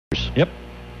Yep.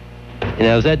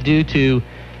 Now, is that due to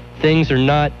things are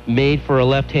not made for a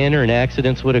left-hander and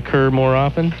accidents would occur more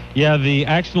often? Yeah, the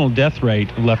accidental death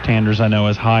rate of left-handers, I know,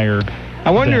 is higher.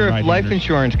 I wonder if right-handers. life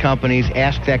insurance companies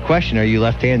ask that question, are you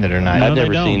left-handed or not? No, I've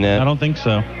never seen that. I don't think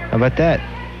so. How about that?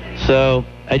 So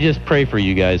I just pray for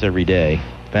you guys every day.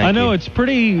 Thank you. It's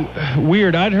pretty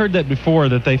weird. I'd heard that before,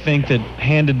 that they think that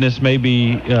left-handedness may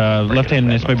be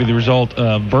the result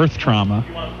of birth trauma.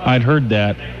 I'd heard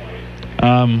that,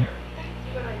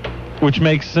 which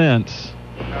makes sense.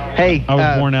 Hey, I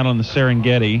was born out on the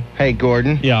Serengeti. Hey,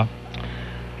 Gordon. Yeah.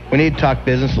 We need to talk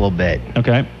business a little bit.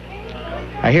 Okay.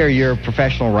 I hear you're a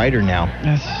professional writer now.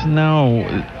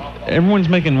 No. Everyone's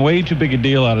making way too big a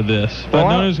deal out of this. If I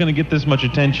known it was going to get this much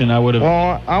attention, I would have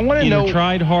either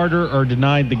tried harder or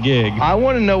denied the gig. I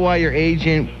want to know why your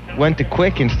agent went to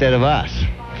Quick instead of us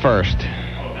first.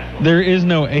 There is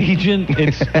no agent.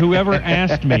 It's whoever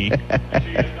asked me.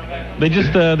 They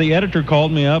just, the editor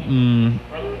called me up and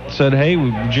said, hey,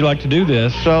 would you like to do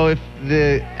this? So if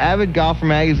the Avid Golfer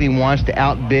magazine wants to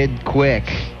outbid Quick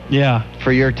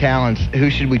for your talents, who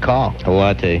should we call? A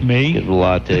latte. Me? Get a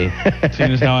latte.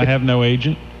 Seeing as how I have no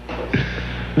agent.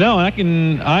 No,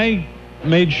 I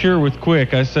made sure with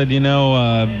Quick, I said,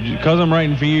 because I'm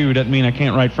writing for you, doesn't mean I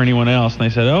can't write for anyone else. And they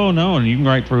said, oh, no, and you can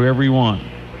write for whoever you want.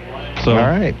 So, all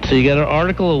right. So you got an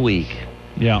article a week.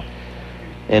 Yeah.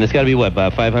 And it's got to be, what,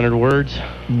 about 500 words?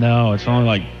 No, it's only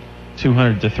like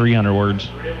 200 to 300 words.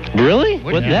 Really?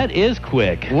 That is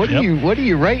quick. What do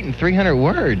you write in 300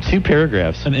 words? 2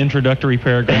 paragraphs. An introductory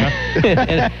paragraph.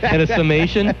 and a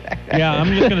summation? Yeah, I'm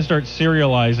just going to start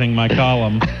serializing my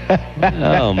column.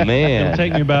 Oh, man. It'll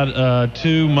take me about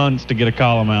 2 months to get a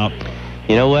column out.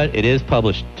 You know what? It is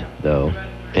published, though.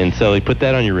 And so you put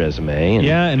that on your resume.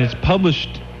 And it's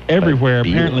published everywhere,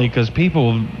 apparently, because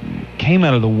people came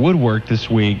out of the woodwork this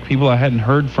week. People I hadn't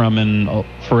heard from in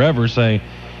forever say,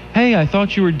 hey, I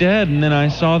thought you were dead, and then I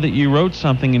saw that you wrote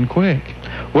something in Quick.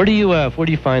 Where do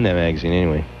you find that magazine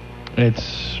anyway?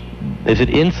 Is it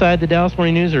inside the Dallas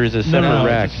Morning News, or is it separate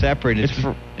rack? It's separate.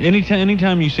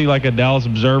 Anytime you see like a Dallas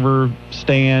Observer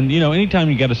stand, anytime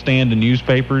you got a stand in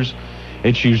newspapers,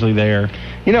 it's usually there.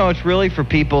 It's really for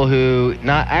people who,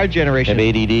 not our generation.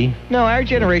 Have ADD? No, our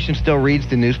generation still reads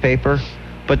the newspaper,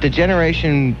 but the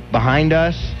generation behind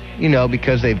us,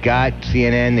 because they've got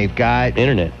CNN, they've got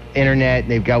internet,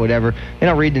 they've got whatever. They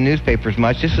don't read the newspaper as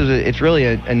much. It's really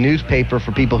a newspaper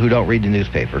for people who don't read the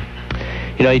newspaper.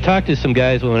 He talked to some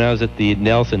guys when I was at the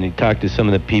Nelson. He talked to some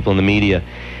of the people in the media,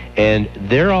 and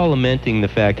they're all lamenting the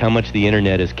fact how much the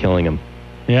internet is killing them.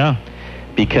 Yeah.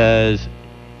 Because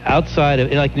outside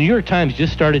of, like, the New York Times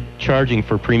just started charging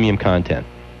for premium content.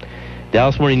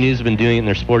 Dallas Morning News has been doing it in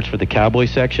their sports for the Cowboy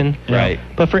section. Right.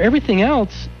 But for everything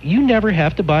else, you never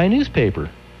have to buy a newspaper.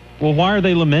 Well, why are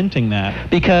they lamenting that?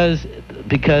 Because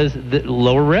the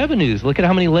lower revenues. Look at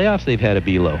how many layoffs they've had at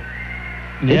Belo.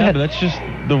 Yeah, but that's just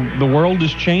the world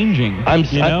is changing. I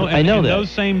know that.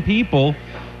 Those same people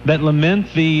that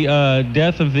lament the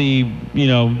death of the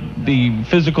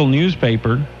physical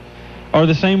newspaper are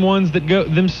the same ones that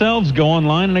themselves go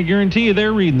online, and I guarantee you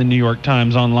they're reading the New York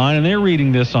Times online, and they're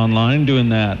reading this online and doing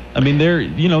that. I mean,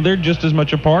 they're just as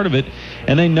much a part of it,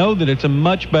 and they know that it's a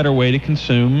much better way to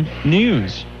consume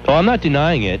news. Oh, I'm not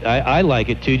denying it. I like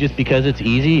it too, just because it's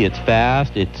easy, it's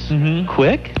fast, it's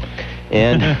quick,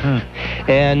 and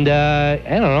I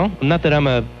don't know. Not that I'm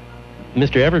a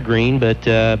Mr. Evergreen, but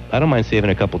I don't mind saving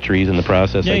a couple trees in the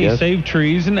process. Yeah, I guess. You save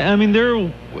trees, and I mean there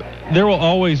will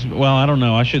always. Well, I don't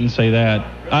know. I shouldn't say that.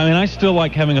 I mean, I still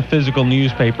like having a physical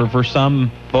newspaper for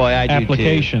some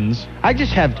applications. I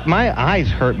just have my eyes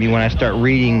hurt me when I start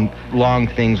reading long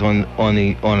things on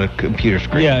a computer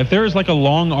screen. Yeah, if there is like a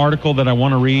long article that I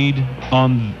want to read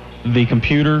on the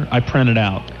computer, I print it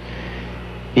out.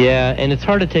 Yeah, and it's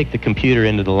hard to take the computer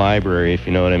into the library, if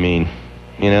you know what I mean.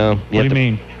 What do you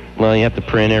mean? Well, you have to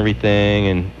print everything,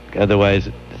 and otherwise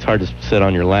it's hard to sit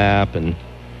on your lap, and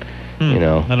I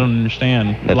don't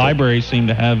understand. Libraries seem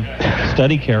to have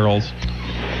study carols.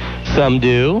 Some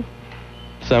do.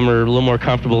 Some are a little more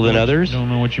comfortable than others. I don't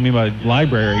know what you mean by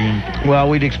library. Well,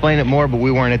 we'd explain it more, but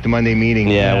we weren't at the Monday meeting.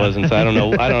 Yeah, I wasn't. So I don't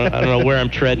know. I don't know where I'm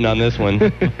treading on this one.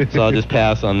 So I'll just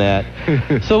pass on that.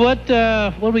 So what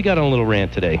do we got on a little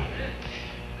rant today?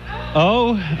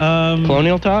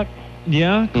 Colonial talk.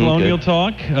 Yeah, colonial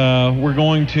talk. We're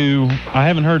going to. I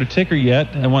haven't heard a ticker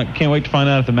yet. Can't wait to find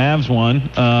out if the Mavs won.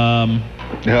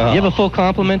 You have a full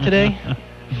complement today?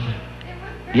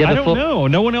 I don't know.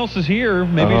 No one else is here.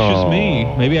 Maybe it's just me.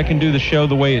 Maybe I can do the show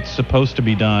the way it's supposed to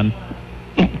be done.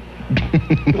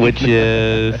 Which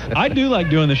is? I do like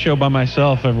doing the show by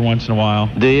myself every once in a while.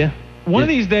 Do you? One of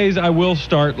these days, I will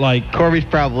start like. Corby's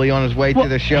probably on his way to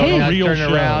the show. Hey,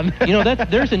 turning around.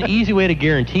 There's an easy way to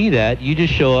guarantee that. You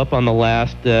just show up on the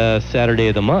last Saturday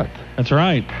of the month. That's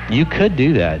right. You could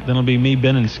do that. Then it'll be me,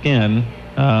 Ben, and Skin.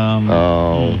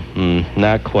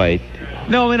 Not quite.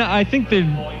 No, I mean, I think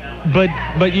that, but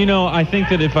I think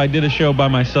that if I did a show by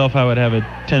myself, I would have a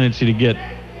tendency to get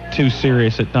too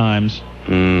serious at times.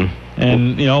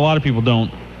 And a lot of people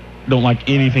don't like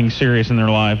anything serious in their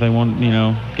life. They want,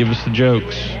 give us the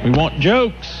jokes. We want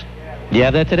jokes. You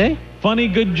have that today? Funny,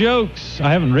 good jokes.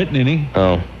 I haven't written any.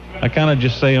 Oh. I kind of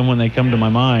just say them when they come to my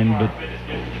mind, but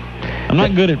I'm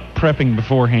not good at prepping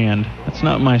beforehand. That's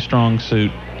not my strong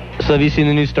suit. So have you seen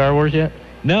the new Star Wars yet?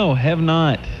 No, have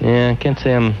not. Yeah, I can't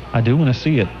say I do want to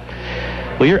see it.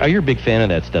 Well, you're a big fan of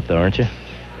that stuff, though, aren't you?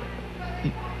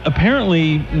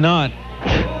 Apparently not.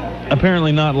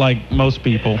 Apparently not like most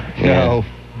people. No.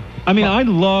 I mean, I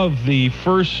love the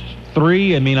first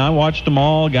 3. I mean, I watched them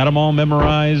all, got them all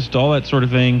memorized, all that sort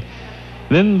of thing.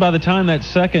 Then by the time that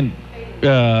second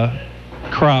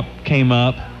crop came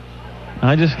up,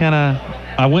 I just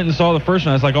I went and saw the first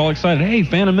one. I was like all excited. Hey,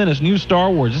 Phantom Menace, new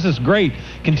Star Wars. This is great.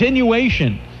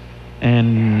 Continuation.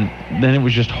 And then it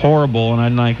was just horrible. And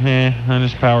I'm like, I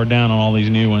just powered down on all these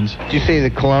new ones. Did you see the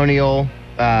Colonial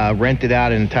rented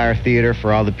out an entire theater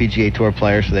for all the PGA Tour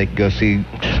players so they could go see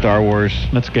Star Wars?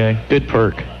 That's gay. Good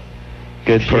perk.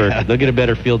 Good perk. Yeah. They'll get a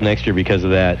better field next year because of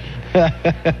that.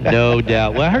 No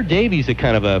doubt. Well, I heard Davey's a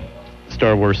kind of a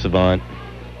Star Wars savant.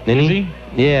 Is he?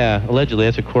 Yeah, allegedly.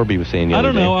 That's what Corby was saying the other day.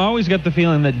 I don't know. I always get the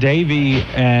feeling that Davey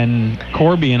and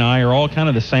Corby and I are all kind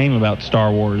of the same about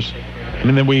Star Wars. I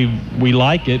mean, that we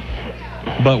like it,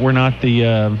 but we're not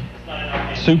the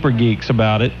super geeks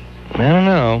about it. I don't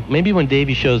know. Maybe when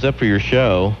Davey shows up for your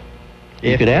show,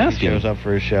 you could ask him. Shows up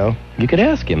for his show. You could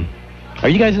ask him. Are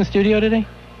you guys in the studio today?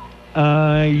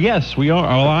 Yes, we are.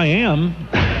 Well, I am.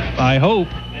 I hope.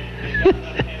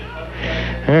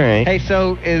 All right. Hey,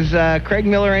 so is Craig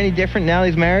Miller any different now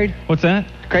he's married? What's that?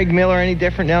 Craig Miller any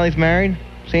different now he's married?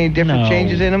 See any different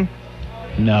changes in him?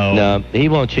 No, he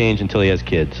won't change until he has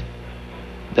kids.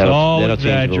 It's all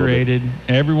exaggerated.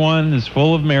 Everyone is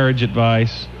full of marriage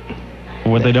advice.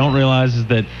 What they don't realize is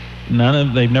that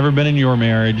they've never been in your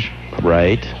marriage.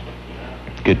 Right.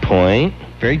 Good point.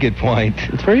 Very good point.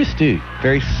 It's very astute.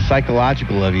 Very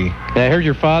psychological of you. I heard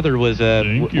your father was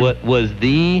was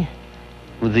the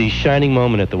shining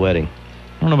moment at the wedding.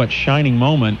 I don't know about shining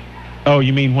moment. Oh,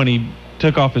 you mean when he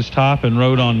took off his top and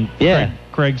rode on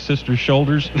Craig's sister's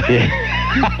shoulders? Yeah.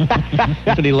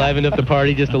 When he livened up the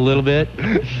party just a little bit.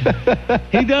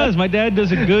 He does. My dad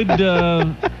does a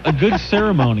good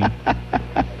ceremony.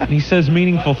 He says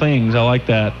meaningful things. I like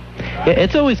that. Yeah,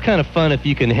 it's always kind of fun if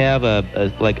you can have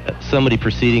somebody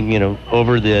proceeding,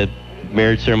 over the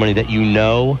marriage ceremony that you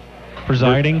know.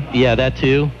 Presiding? Yeah, that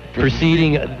too.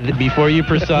 Proceeding before you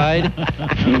preside.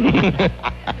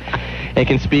 And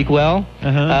can speak well.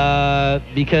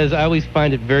 Because I always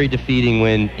find it very defeating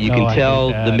when you can tell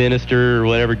the minister or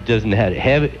whatever doesn't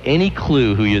have any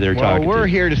clue who they're talking to. Well, we're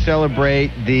here to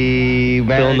celebrate the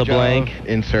marriage fill in the blank.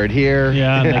 Insert here.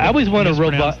 Yeah, I always want a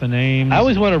I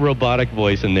always want a robotic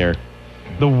voice in there.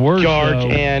 The worst, George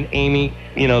and Amy,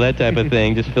 that type of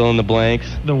thing. Just fill in the blanks.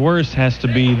 The worst has to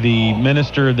be the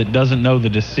minister that doesn't know the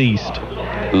deceased.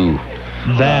 Ooh.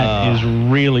 That is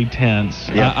really tense.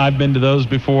 Yeah. I've been to those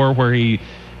before where he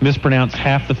mispronounced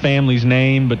half the family's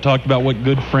name but talked about what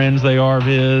good friends they are of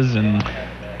his, and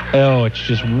it's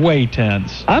just way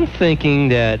tense. I'm thinking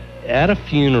that at a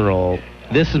funeral,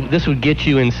 this would get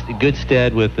you in good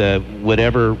stead with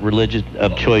whatever religion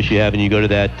of choice you have, and you go to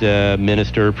that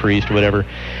minister or priest or whatever,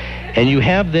 and you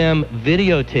have them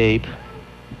videotape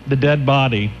the dead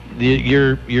body.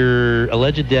 Your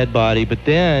alleged dead body, but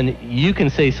then you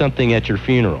can say something at your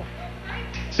funeral.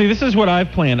 See, this is what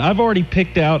I've planned. I've already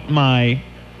picked out my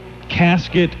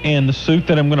casket and the suit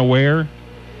that I'm going to wear,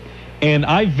 and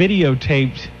I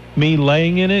videotaped me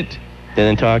laying in it. And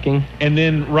then talking? And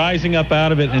then rising up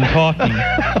out of it and talking.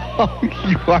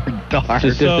 You are dark.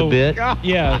 Just a bit?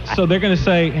 Yeah, so they're going to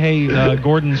say, hey,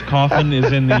 Gordon's coffin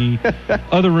is in the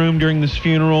other room during this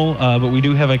funeral, but we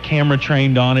do have a camera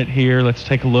trained on it here. Let's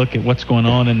take a look at what's going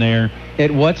on in there.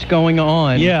 At what's going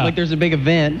on? Yeah. Like there's a big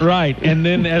event. Right, and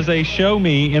then as they show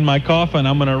me in my coffin,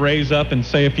 I'm going to raise up and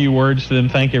say a few words to them,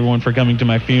 thank everyone for coming to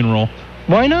my funeral.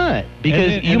 Why not?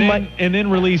 Because and then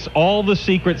release all the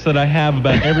secrets that I have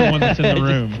about everyone that's in the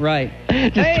room. Right.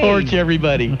 Just torch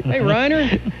everybody. Hey,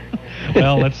 Reiner.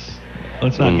 Well, let's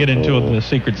not get into the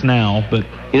secrets now, but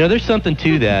there's something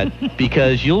to that,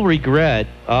 because you'll regret,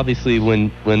 obviously,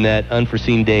 when that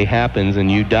unforeseen day happens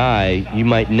and you die, you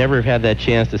might never have had that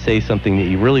chance to say something that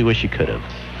you really wish you could have.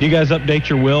 Do you guys update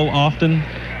your will often?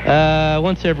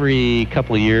 Once every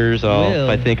couple of years, if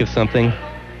I think of something.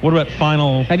 What about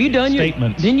final Have you done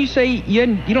statements? Didn't you say you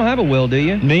don't have a will, do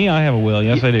you? Me, I have a will.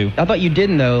 Yes, I do. I thought you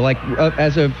didn't, though. Like,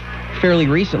 as of fairly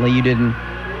recently, you didn't.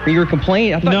 Or you were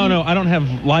complaining. No, I don't have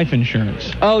life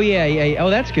insurance. Oh, yeah.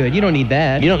 Oh, that's good. You don't need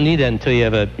that. You don't need that until you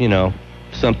have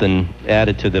something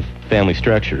added to the family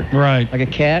structure. Right. Like a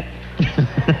cat?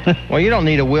 Well, you don't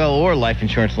need a will or life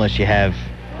insurance unless you have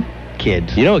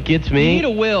kids. You know what gets me? You need a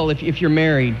will if you're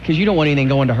married, because you don't want anything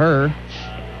going to her.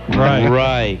 Right.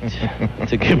 Right.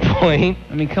 That's a good point.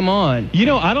 I mean, come on.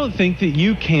 I don't think that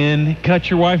you can cut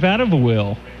your wife out of a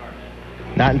will.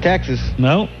 Not in Texas.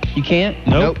 No. You can't?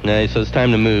 Nope. No, so it's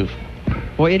time to move.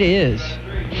 Well, it is.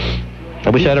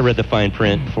 I wish I'd have read the fine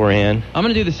print beforehand. I'm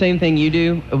going to do the same thing you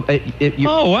do.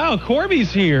 Oh, wow.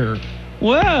 Corby's here.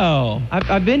 Wow.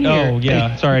 I've been here. Oh,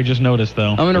 yeah. Sorry, I just noticed,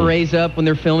 though. I'm going to raise up when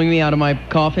they're filming me out of my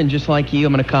coffin just like you.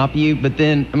 I'm going to copy you, but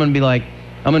then I'm going to be like,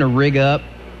 I'm going to rig up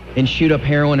and shoot up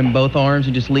heroin in both arms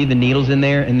and just leave the needles in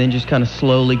there and then just kind of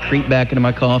slowly creep back into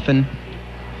my coffin.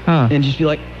 Huh. And just be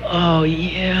like, oh,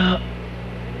 yeah.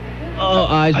 Oh,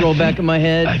 eyes roll back in my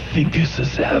head. I think this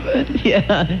is heaven.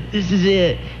 Yeah, this is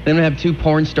it. Then I'm going to have two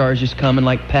porn stars just come and,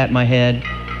 like, pat my head.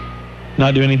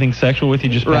 Not do anything sexual with you,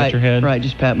 just pat your head? Right,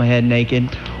 just pat my head naked.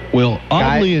 Well,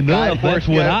 oddly enough, that's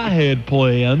what I had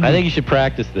planned. I think you should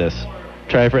practice this.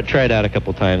 Try it out a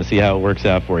couple times and see how it works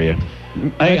out for you.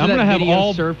 Hey, I'm gonna have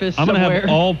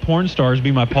all porn stars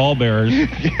be my pallbearers.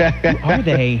 Are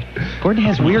they? Gordon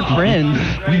has weird friends.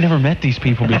 We never met these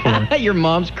people before. Your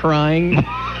mom's crying,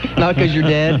 not because you're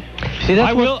dead. See,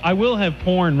 I will have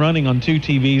porn running on two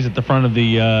TVs at the front of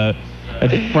the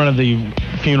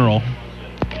funeral.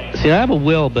 See, I have a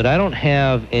will, but I don't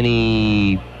have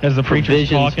any. As the preacher's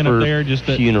talking up there, just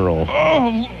a funeral.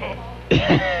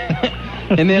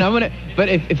 And then but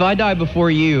if I die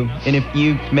before you, and if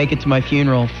you make it to my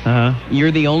funeral,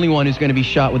 you're the only one who's going to be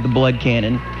shot with the blood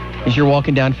cannon. As you're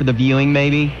walking down for the viewing,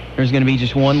 maybe, there's going to be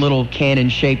just one little cannon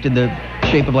shaped in the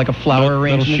shape of like a flower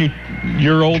arrangement. That'll shoot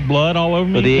your old blood all over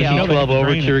me? With the 1812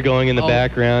 overture going in the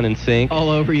background and sync. All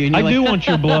over you. And I do want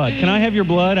your blood. Can I have your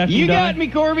blood after you die? You got me,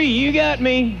 Corby. You got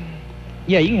me.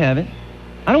 Yeah, you can have it.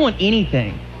 I don't want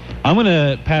anything. I'm going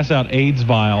to pass out AIDS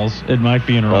vials at my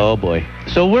funeral. Oh, boy.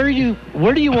 So where do you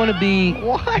want to be?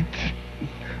 What?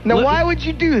 Now, why would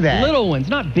you do that? Little ones,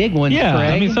 not big ones, Yeah,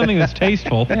 Craig. I mean something that's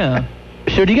tasteful. Yeah.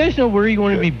 So do you guys know where you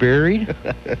want to be buried?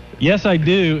 Yes, I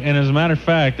do. And as a matter of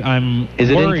fact, I'm Is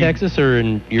it worried. in Texas or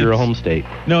in your home state?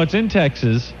 No, it's in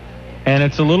Texas. And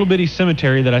it's a little bitty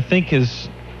cemetery that I think has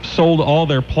sold all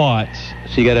their plots.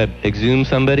 So you got to exhume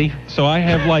somebody? So I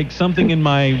have like something in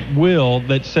my will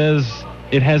that says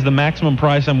it has the maximum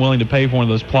price I'm willing to pay for one of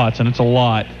those plots, and it's a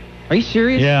lot. Are you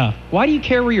serious? Yeah. Why do you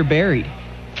care where you're buried?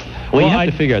 Well, you have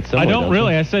to figure out somewhere. I don't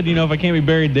really. I said, if I can't be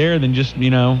buried there, then just, throw me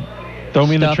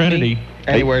in the Stuff Trinity.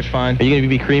 Anywhere's fine. Are you going to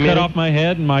be cremated? Cut off my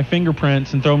head and my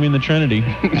fingerprints and throw me in the Trinity.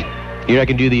 You're not going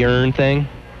to do the urn thing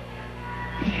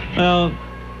Well,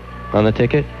 on the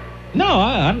ticket? no,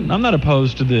 I'm not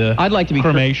opposed to the I'd like to be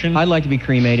cremation. I'd like to be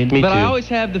cremated. Me but too. I always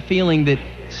have the feeling that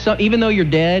even though you're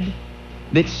dead,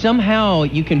 that somehow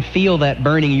you can feel that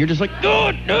burning and you're just like,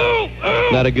 oh, no. Oh.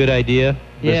 Not a good idea?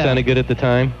 Yeah. That sounded good at the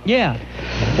time? Yeah.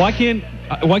 Why can't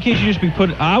you just be put?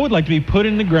 I would like to be put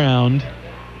in the ground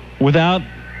without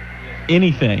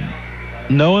anything,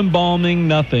 no embalming,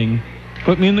 nothing.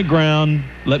 Put me in the ground.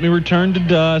 Let me return to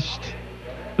dust.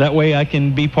 That way I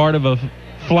can be part of a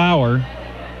flower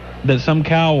that some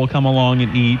cow will come along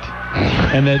and eat,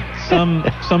 and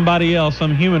that somebody else,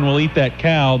 some human, will eat that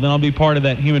cow. Then I'll be part of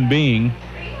that human being.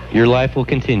 Your life will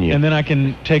continue. And then I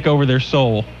can take over their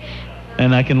soul,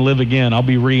 and I can live again. I'll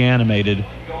be reanimated.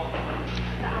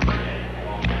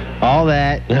 All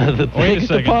that. The Wait a things to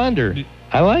second. ponder.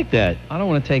 I like that. I don't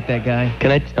want to take that guy.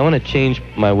 I want to change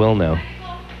my will now.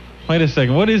 Wait a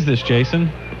second. What is this,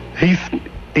 Jason?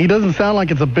 He doesn't sound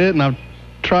like it's a bit, and I've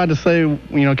tried to say,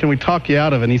 can we talk you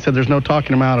out of it? And he said there's no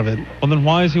talking him out of it. Well, then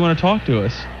why does he want to talk to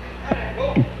us?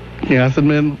 Yeah, I said,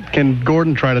 man, can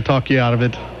Gordon try to talk you out of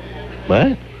it?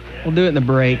 What? We'll do it in the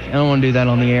break. I don't want to do that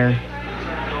on the air.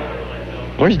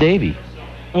 Where's Davey?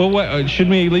 Well,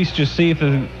 shouldn't we at least just see if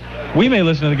we may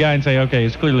listen to the guy and say, okay,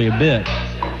 it's clearly a bit.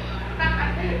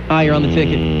 Hi, you're on the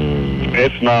ticket.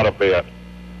 It's not a bit.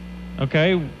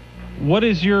 Okay,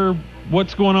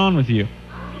 what's going on with you?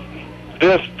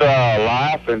 Just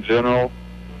life in general.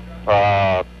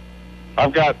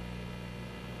 I've got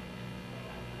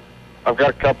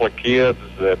a couple of kids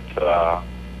that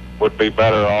would be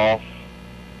better off.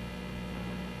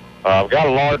 I've got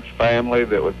a large family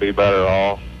that would be better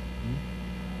off.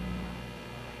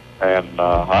 and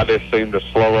I just seem to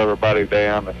slow everybody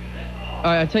down. All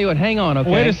right, I tell you what, hang on,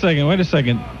 okay? Wait a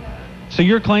second. So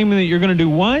you're claiming that you're going to do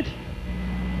what?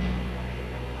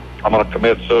 I'm going to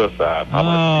commit suicide. I'm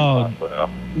going to shoot myself.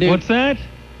 Dude, what's that?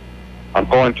 I'm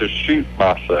going to shoot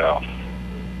myself.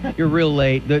 You're real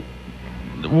late. What?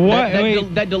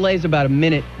 That delay's about a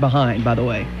minute behind, by the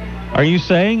way. Are you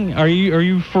saying? Are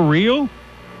you for real?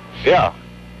 Yeah.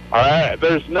 All right.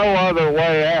 There's no other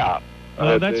way out.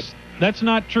 That's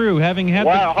not true. Having had.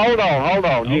 Well, hold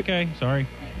on. Okay, sorry.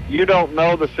 You don't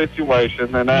know the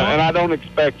situation, and I don't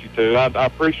expect you to. I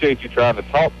appreciate you trying to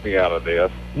talk me out of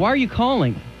this. Why are you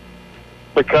calling?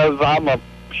 Because I'm a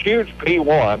huge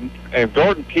P1, and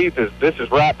Gordon Keith this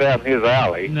is right down his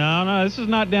alley. No, this is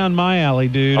not down my alley,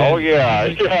 dude. Oh yeah,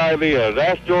 it is.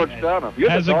 Ask George Dunham. You're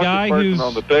the darkest person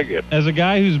on the ticket. As a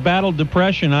guy who's battled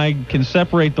depression, I can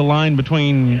separate the line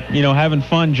between having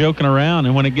fun, joking around,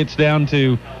 and when it gets down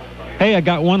to, hey, I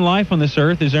got one life on this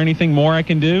earth. Is there anything more I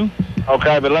can do?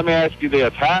 Okay, but let me ask you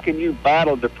this: how can you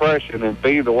battle depression and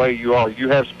be the way you are? You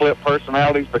have split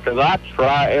personalities, because I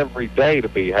try every day to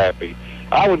be happy.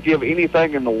 I would give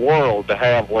anything in the world to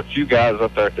have what you guys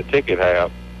up there at the ticket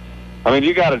have. I mean,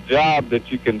 you got a job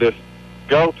that you can just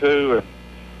go to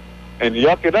and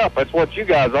yuck it up. That's what you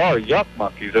guys are, yuck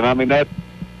monkeys. And I mean, that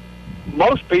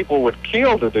most people would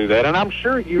kill to do that, and I'm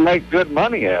sure you make good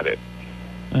money at it.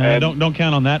 Don't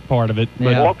count on that part of it.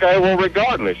 But. Yeah. Okay, well,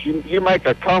 regardless, you make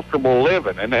a comfortable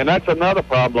living, and that's another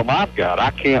problem I've got.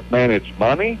 I can't manage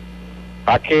money.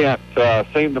 I can't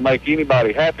seem to make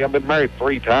anybody happy. I've been married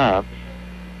 3 times.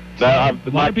 Now,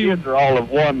 my kids are all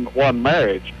of one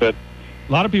marriage, but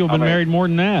a lot of people have been married more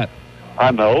than that.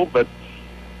 I know, but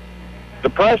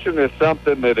depression is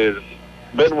something that has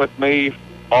been with me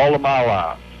all of my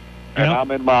life. And I'm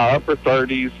in my upper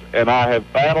 30s, and I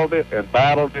have battled it and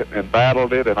battled it and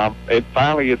battled it, and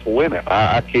finally it's winning.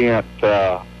 I can't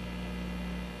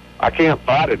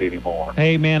fight it anymore.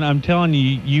 Hey, man, I'm telling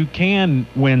you, you can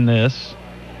win this.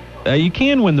 You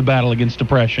can win the battle against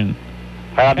depression.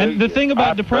 And the thing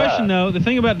about depression,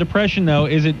 though,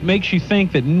 is it makes you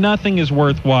think that nothing is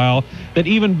worthwhile, that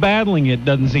even battling it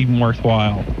doesn't seem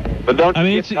worthwhile. But don't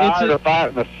you get tired of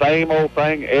fighting the same old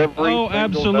thing every single day? Oh,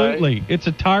 absolutely. It's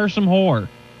a tiresome whore.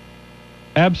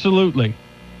 Absolutely.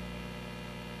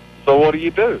 So what do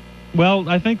you do? Well,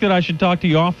 I think that I should talk to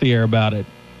you off the air about it.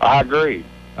 I agree.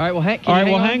 All right, well,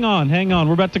 hang on.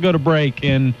 We're about to go to break,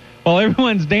 and while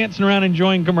everyone's dancing around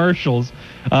enjoying commercials,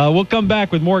 we'll come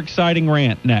back with more exciting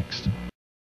Rant next.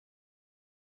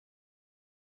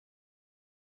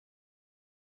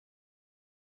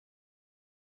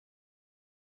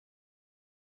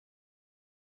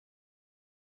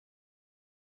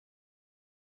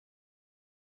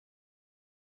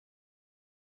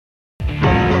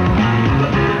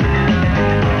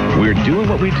 We're doing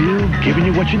what we do, giving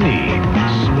you what you need.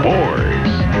 Sports.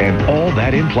 And all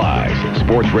that implies.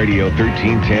 Sports Radio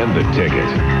 1310, The Ticket.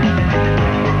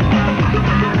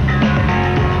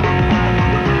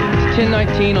 It's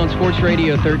 10:19 on Sports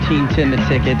Radio 1310, The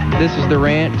Ticket. This is the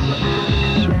Rant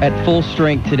at full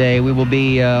strength today. We will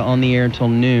be on the air until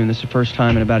noon. This is the first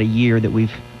time in about a year that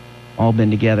we've all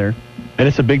been together. And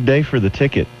it's a big day for The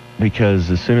Ticket, because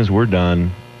as soon as we're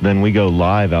done, then we go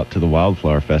live out to the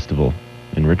Wildflower Festival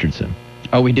in Richardson.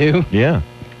 Oh, we do? Yeah.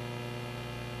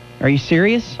 Are you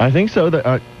serious? I think so.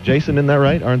 Jason, isn't that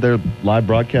right? Aren't there live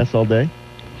broadcasts all day?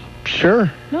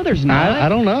 Sure. No, there's not. I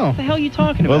don't know. What the hell are you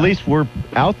talking about? Well, at least we're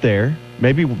out there.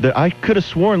 Maybe I could have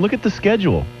sworn. Look at the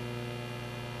schedule.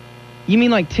 You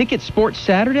mean like Ticket Sports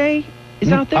Saturday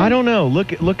is out there? I don't know.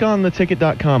 Look on the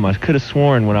ticket.com. I could have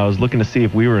sworn when I was looking to see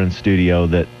if we were in studio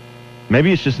that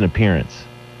maybe it's just an appearance.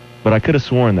 But I could have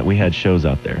sworn that we had shows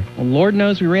out there. Well, Lord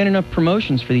knows we ran enough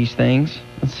promotions for these things.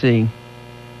 Let's see.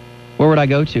 Where would I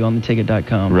go to on the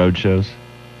ticket.com? Road shows.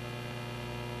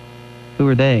 Who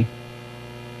are they?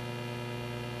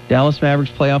 Dallas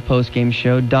Mavericks playoff postgame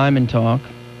show, Diamond Talk,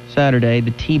 Saturday.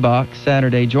 The T-Box,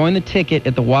 Saturday. Join the Ticket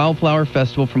at the Wildflower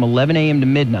Festival from 11 a.m. to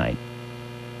midnight.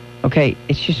 Okay,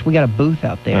 it's just we got a booth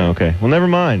out there. Oh, okay. Well, never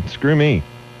mind. Screw me.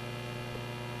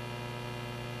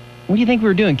 What do you think we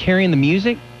were doing, carrying the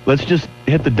music? Let's just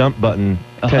hit the dump button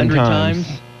 10 times.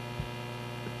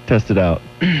 Test it out.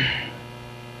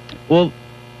 Well,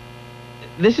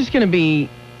 this is going to be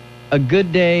a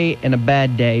good day and a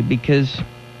bad day, because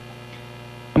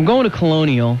I'm going to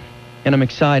Colonial, and I'm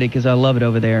excited because I love it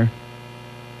over there.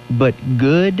 But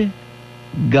good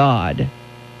God,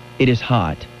 it is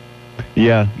hot.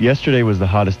 Yeah, yesterday was the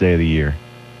hottest day of the year.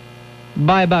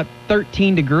 By about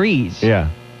 13 degrees. Yeah,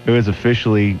 it was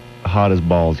officially hot as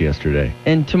balls yesterday.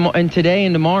 And today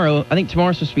and tomorrow, I think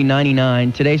tomorrow's supposed to be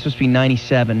 99. Today's supposed to be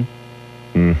 97.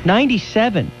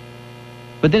 97.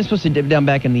 But then it's supposed to dip down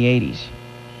back in the 80s.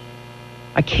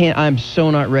 I'm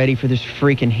so not ready for this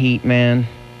freaking heat, man.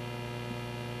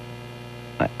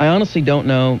 I honestly don't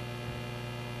know.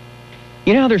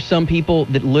 You know how there's some people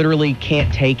that literally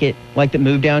can't take it, like that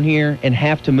move down here and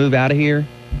have to move out of here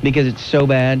because it's so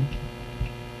bad?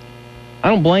 I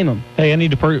don't blame them. Hey, I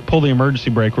need to pull the emergency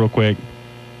brake real quick.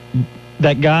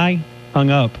 That guy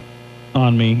hung up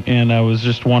on me, and I was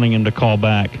just wanting him to call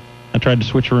back. I tried to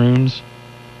switch rooms.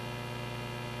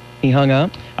 He hung up?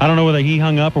 I don't know whether he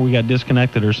hung up or we got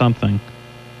disconnected or something.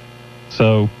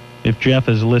 So if Jeff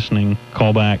is listening,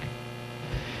 call back.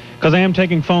 Because I am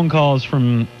taking phone calls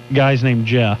from guys named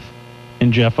Jeff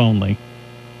and Jeff only.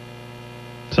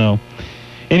 So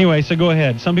anyway, so go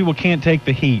ahead. Some people can't take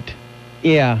the heat.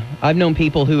 Yeah, I've known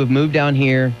people who have moved down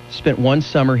here, spent one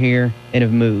summer here, and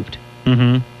have moved.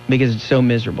 Because it's so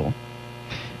miserable.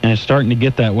 And it's starting to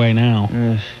get that way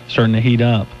now. Starting to heat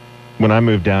up. When I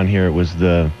moved down here, it was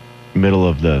the middle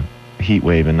of the heat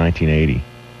wave in 1980.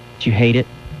 Did you hate it?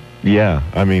 Yeah,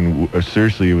 I mean,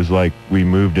 seriously, it was like we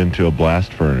moved into a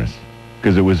blast furnace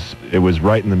because it was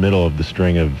right in the middle of the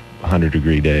string of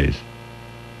 100-degree days.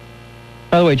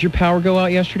 By the way, did your power go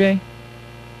out yesterday?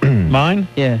 Mine?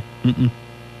 Yeah.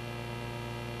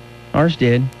 Ours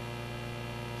did.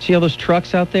 See all those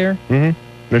trucks out there?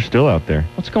 They're still out there.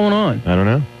 What's going on? I don't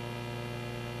know.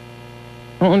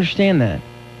 I don't understand that.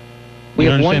 You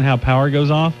don't understand how power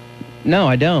goes off? No,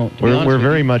 I don't. We're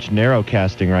very much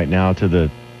narrowcasting right now to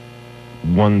the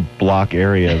one block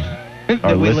area of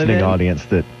our listening audience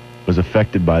that was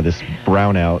affected by this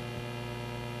brownout.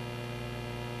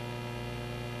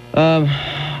 All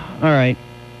right.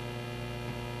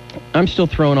 I'm still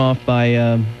thrown off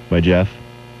by Jeff?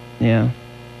 Yeah.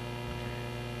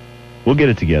 We'll get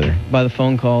it together. By the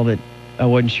phone call that I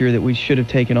wasn't sure that we should have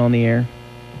taken on the air.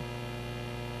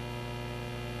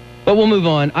 But we'll move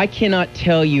on. I cannot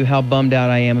tell you how bummed out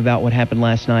I am about what happened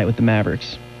last night with the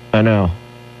Mavericks. I know.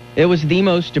 It was the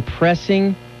most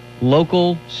depressing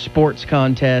local sports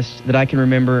contest that I can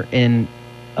remember in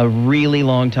a really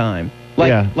long time.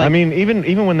 I mean,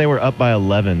 even when they were up by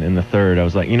 11 in the third, I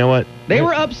was like, you know what? They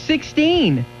were up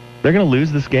 16. They're going to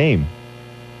lose this game.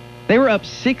 They were up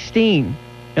 16.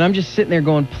 And I'm just sitting there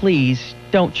going, please,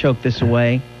 don't choke this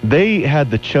away. They had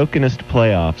the chokingest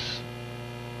playoffs.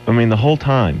 I mean, the whole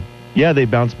time. Yeah, they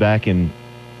bounced back and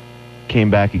came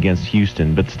back against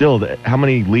Houston. But still, how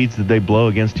many leads did they blow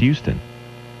against Houston?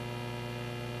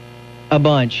 A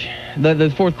bunch.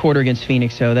 The fourth quarter against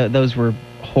Phoenix, though, those were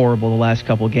horrible the last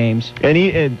couple of games.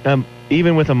 And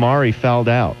even with Amari fouled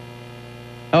out.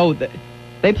 Oh,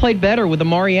 they played better with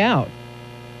Amari out.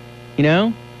 You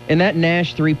know? And that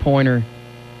Nash three-pointer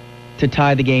to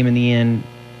tie the game in the end.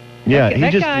 Yeah,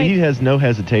 he has no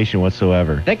hesitation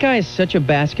whatsoever. That guy is such a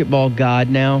basketball god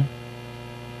now.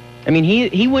 I mean,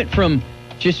 he went from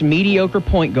just mediocre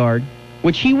point guard,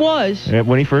 which he was.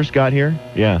 When he first got here,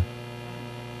 yeah.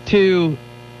 To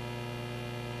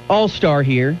all-star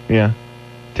here. Yeah.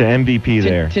 To MVP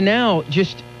there. To now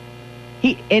just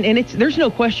there's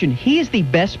no question he is the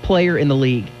best player in the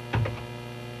league.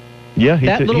 Yeah, he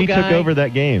took over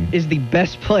that game. Is the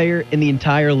best player in the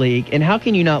entire league, and how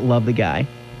can you not love the guy?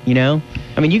 You know,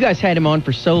 I mean, you guys had him on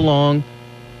for so long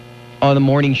on the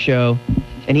morning show,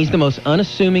 and he's the most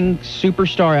unassuming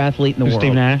superstar athlete in the world.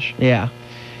 Steve Nash. Yeah.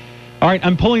 All right,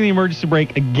 I'm pulling the emergency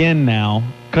brake again now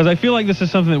because I feel like this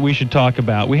is something that we should talk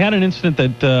about. We had an incident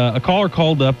that a caller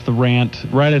called up the Rant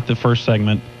right at the first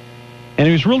segment, and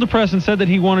he was real depressed and said that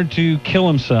he wanted to kill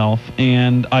himself.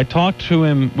 And I talked to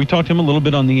him. We talked to him a little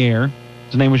bit on the air.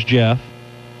 His name was Jeff,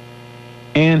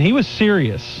 and he was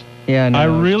serious. Yeah, no, I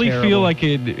really feel like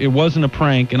it wasn't a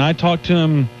prank. And I talked to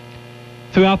him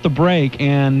throughout the break,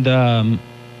 and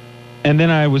then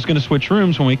I was going to switch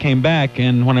rooms when we came back.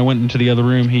 And when I went into the other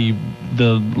room,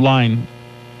 the line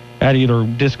had either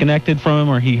disconnected from him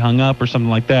or he hung up or something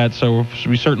like that. So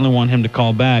we certainly want him to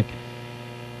call back.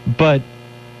 But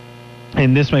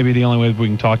and this may be the only way that we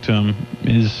can talk to him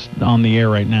is on the air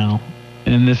right now.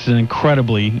 And this is an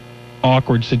incredibly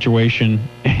awkward situation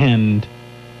and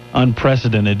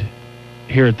unprecedented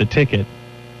here at the Ticket.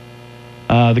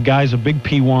 The guy's a big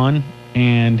P1,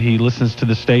 and he listens to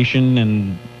the station,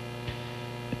 and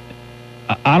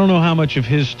I don't know how much of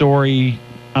his story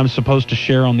I'm supposed to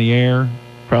share on the air.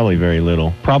 Probably very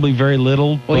little.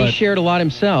 Well, he shared a lot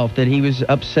himself, that he was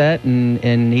upset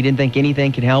and he didn't think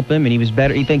anything could help him, and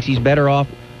he thinks he's better off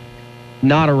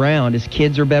not around. His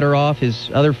kids are better off, his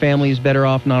other family is better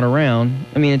off not around.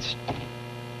 I mean, it's...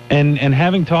 And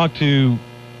having talked to,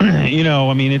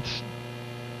 it's...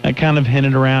 I kind of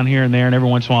hinted around here and there, and every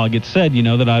once in a while it gets said,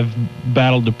 that I've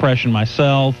battled depression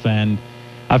myself, and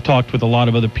I've talked with a lot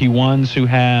of other P1s who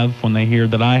have, when they hear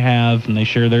that I have, and they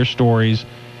share their stories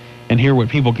and hear what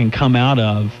people can come out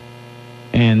of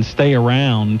and stay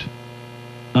around.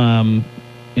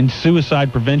 In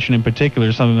suicide prevention in particular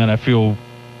is something that I feel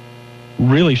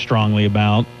really strongly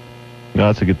about. No,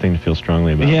 that's a good thing to feel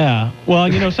strongly about. Yeah.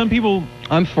 Well, some people...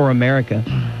 I'm for America.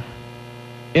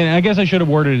 And I guess I should have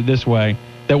worded it this way,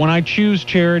 that when I choose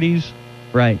charities...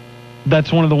 Right.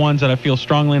 That's one of the ones that I feel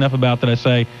strongly enough about that I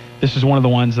say, this is one of the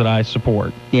ones that I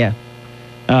support. Yeah.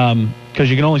 Because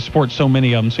you can only support so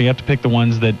many of them, so you have to pick the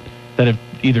ones that have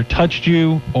either touched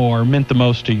you or meant the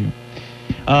most to you.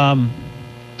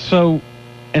 So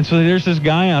there's this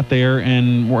guy out there,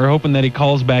 and we're hoping that he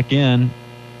calls back in.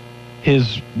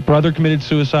 His brother committed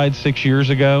suicide 6 years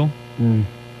ago, and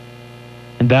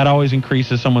that always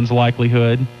increases someone's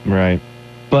likelihood. Right.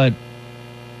 But,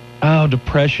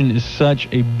 depression is such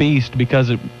a beast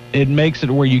because it makes it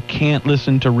where you can't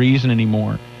listen to reason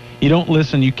anymore. You don't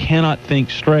listen, you cannot think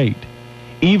straight.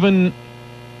 Even,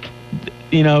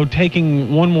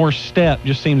 taking one more step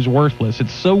just seems worthless.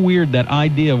 It's so weird, that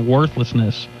idea of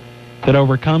worthlessness that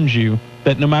overcomes you,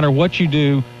 that no matter what you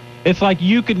do, it's like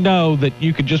you could know that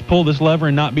you could just pull this lever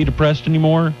and not be depressed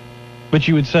anymore, but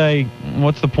you would say,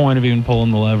 what's the point of even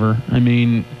pulling the lever? I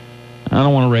mean, I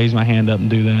don't want to raise my hand up and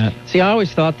do that. See, I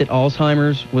always thought that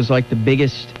Alzheimer's was like the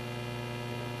biggest...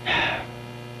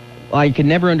 I could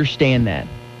never understand that.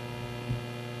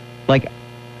 Like,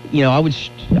 I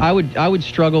would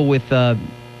struggle with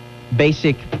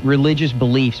basic religious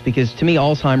beliefs, because to me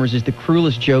Alzheimer's is the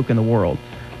cruelest joke in the world.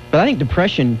 But I think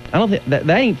depression, I don't think that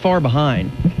ain't far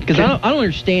behind, because I don't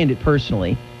understand it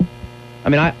personally. I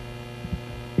mean,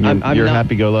 You're not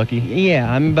happy-go-lucky?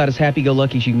 Yeah, I'm about as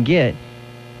happy-go-lucky as you can get.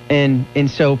 And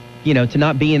so, to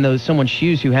not be in someone's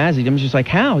shoes who has it, I'm just like,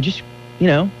 how? Just,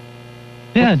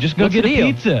 Yeah, just go get a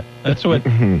pizza. That's what...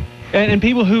 And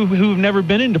people who've never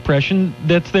been in depression,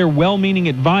 that's their well-meaning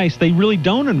advice. They really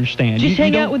don't understand. Just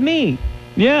hang out with me.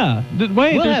 Yeah.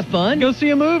 Wait, we'll have fun. Go see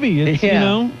a movie. It's,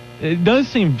 it does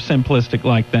seem simplistic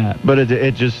like that. But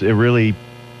it really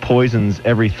poisons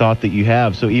every thought that you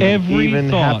have. So even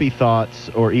happy thoughts,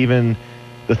 or even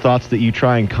the thoughts that you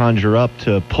try and conjure up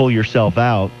to pull yourself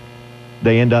out,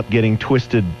 they end up getting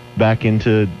twisted back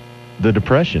into the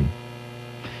depression.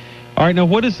 All right, now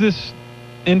what is this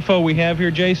info we have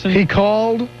here, Jason? He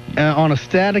called on a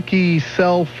staticky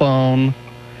cell phone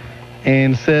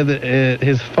and said that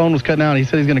his phone was cutting out. He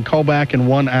said he's going to call back in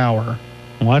 1 hour.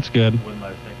 Well, that's good.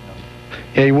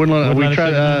 Yeah, he wouldn't let. We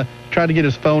tried to get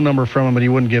his phone number from him, but he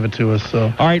wouldn't give it to us.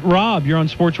 So. All right, Rob, you're on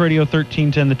Sports Radio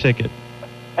 1310 The Ticket.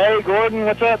 Hey, Gordon,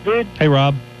 what's up, dude? Hey,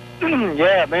 Rob.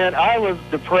 Yeah, man, I was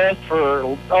depressed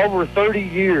for over 30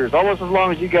 years, almost as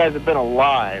long as you guys have been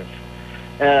alive.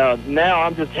 Now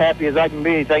I'm just happy as I can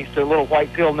be, thanks to a little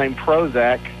white pill named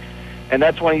Prozac. And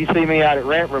that's when you see me out at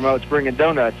Rant remotes bringing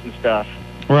donuts and stuff.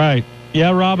 Right.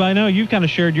 Yeah, Rob, I know you've kind of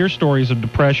shared your stories of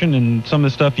depression and some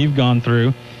of the stuff you've gone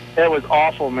through. It was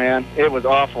awful, man. It was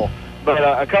awful. But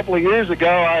a couple of years ago,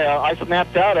 I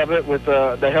snapped out of it with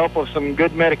the help of some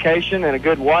good medication and a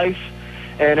good wife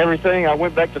and everything. I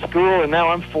went back to school, and now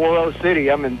I'm 4-0 City.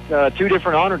 I'm in 2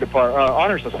 different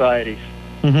honor societies.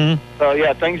 Mm-hmm. So,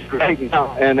 yeah, things are great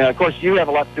now. And, of course, you have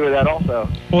a lot to do with that also.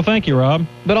 Well, thank you, Rob.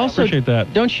 But also, appreciate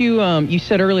that. Don't you, you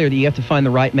said earlier that you have to find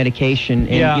the right medication.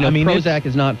 And, Prozac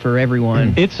is not for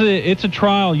everyone. It's a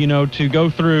trial, to go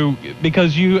through,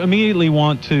 because you immediately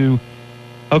want to,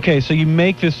 okay, so you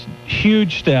make this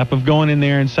huge step of going in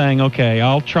there and saying, okay,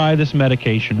 I'll try this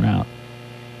medication route.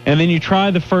 And then you try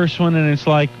the first one, and it's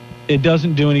like it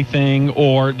doesn't do anything,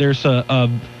 or there's a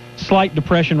slight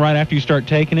depression right after you start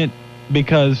taking it,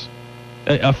 because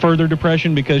a further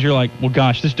depression, because you're like, well,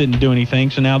 gosh, this didn't do anything,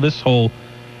 so now this whole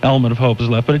element of hope is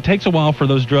left. But it takes a while for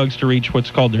those drugs to reach what's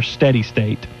called their steady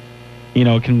state.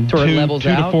 It can two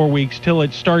to 4 weeks till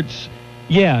it starts.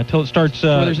 Yeah, till it starts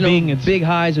where there's being no big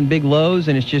highs and big lows,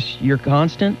 and it's just you're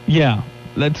constant. Yeah,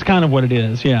 that's kind of what it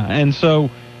is. Yeah, and so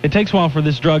it takes a while for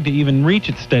this drug to even reach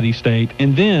its steady state,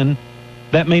 and then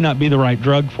that may not be the right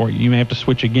drug for you. You may have to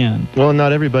switch again. Well,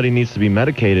 not everybody needs to be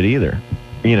medicated either.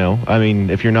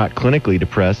 If you're not clinically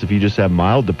depressed, if you just have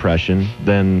mild depression,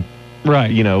 then right.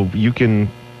 You can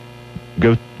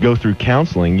go through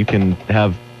counseling. You can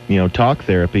have talk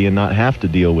therapy and not have to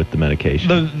deal with the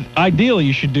medication. Ideally,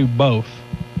 you should do both,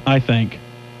 I think.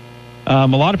 A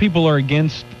lot of people are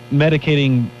against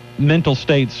medicating mental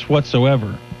states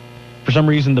whatsoever. for some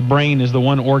reason, the brain is the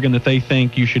one organ that they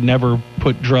think you should never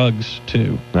put drugs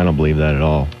to. I don't believe that at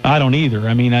all. I don't either.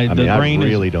 I mean, I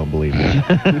really don't believe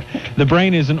that. The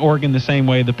brain is an organ the same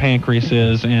way the pancreas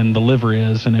is and the liver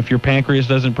is. And if your pancreas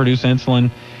doesn't produce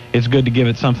insulin, it's good to give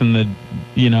it something that,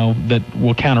 that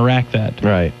will counteract that.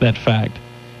 Right. That fact.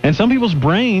 And some people's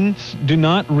brains do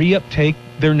not reuptake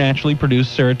their naturally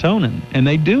produced serotonin, and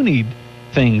they do need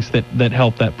things that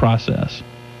help that process.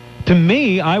 To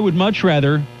me, I would much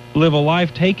rather live a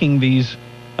life taking these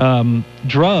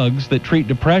drugs that treat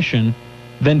depression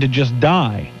than to just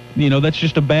die. That's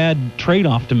just a bad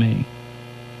trade-off to me.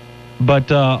 But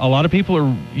a lot of people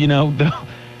are,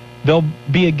 they'll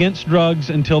be against drugs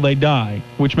until they die,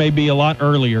 which may be a lot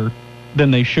earlier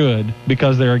than they should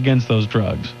because they're against those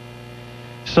drugs.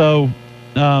 So,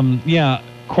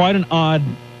 quite an odd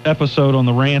episode on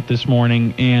the Rant this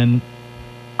morning, and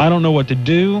I don't know what to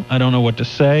do. I don't know what to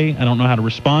say. I don't know how to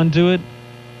respond to it.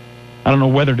 I don't know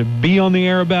whether to be on the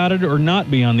air about it or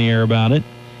not be on the air about it.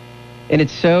 And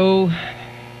it's so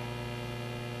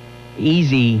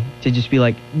easy to just be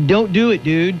like, don't do it,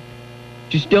 dude.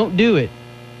 Just don't do it.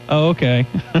 Oh, okay.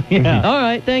 Yeah. All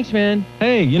right, thanks, man.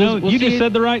 Hey, you just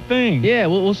said the right thing. Yeah,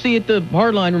 we'll see you at the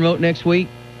Hardline remote next week.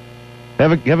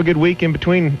 Have a good week in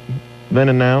between then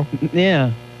and now.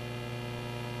 Yeah.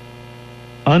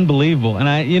 Unbelievable. And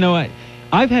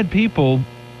I've had people,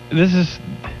 this is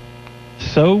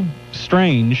so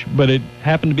strange, but it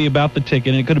happened to be about the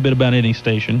ticket, and it could have been about any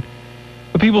station.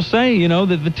 But people say,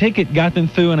 that the ticket got them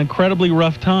through an incredibly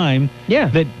rough time. Yeah.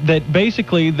 That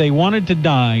basically they wanted to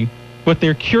die, but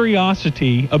their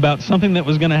curiosity about something that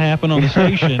was going to happen on the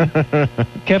station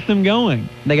kept them going.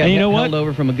 They got held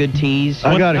over from a good tease.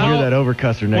 I got to hear that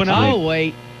overcusser next week. I'll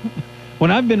wait.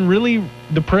 When I've been really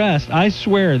depressed, I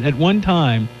swear at one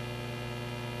time,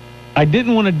 I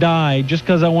didn't want to die just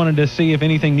because I wanted to see if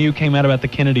anything new came out about the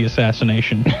Kennedy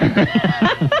assassination.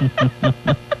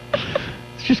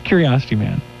 It's just curiosity,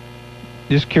 man.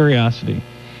 Just curiosity.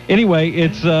 Anyway,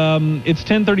 it's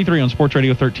 10:33 on Sports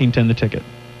Radio 1310, The Ticket.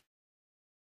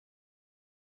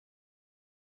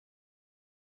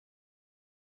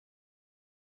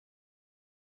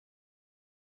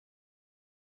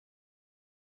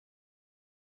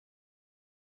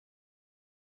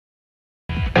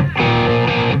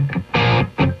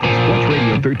 Sports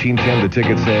Radio 1310, The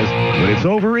Ticket says, when it's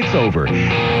over, it's over.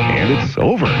 And it's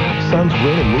over. Suns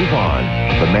win and move on.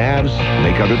 The Mavs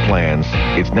make other plans.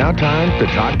 It's now time to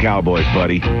talk Cowboys,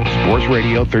 buddy. Sports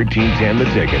Radio 1310, The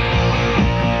Ticket.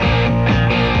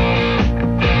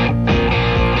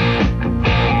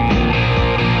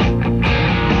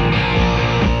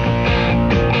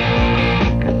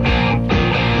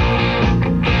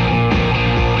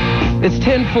 It's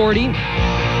 10:40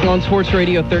 on Sports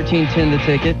Radio 1310, The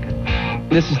Ticket.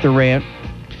 This is the Rant.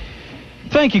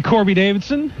 Thank you, Corby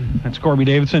Davidson. That's Corby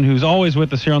Davidson, who's always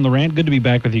with us here on the Rant. Good to be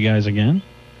back with you guys again.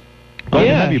 Glad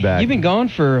to have you back. You've been gone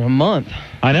for a month.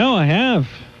 I know, I have.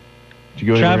 Did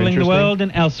you go traveling the world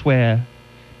and elsewhere.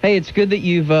 Hey, it's good that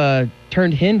you've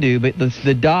turned Hindu, but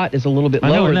the dot is a little bit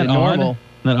lower than normal.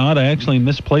 Isn't that odd? I actually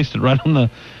misplaced it right on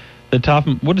the top.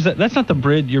 What is that? That's not the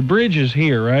bridge. Your bridge is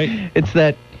here, right? It's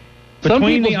that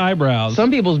between the eyebrows.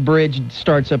 Some people's bridge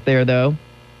starts up there, though.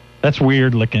 That's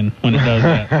weird looking when it does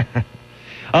that.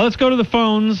 Let's go to the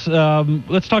phones.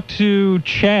 Let's talk to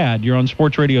Chad. You're on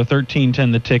Sports Radio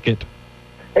 1310, The Ticket.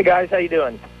 Hey, guys. How you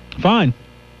doing? Fine.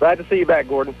 Glad to see you back,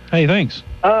 Gordon. Hey, thanks.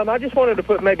 I just wanted to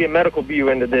put maybe a medical view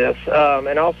into this,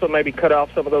 and also maybe cut off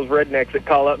some of those rednecks that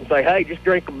call up and say, hey, just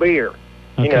drink a beer.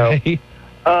 Okay.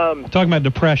 Talking about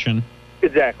depression.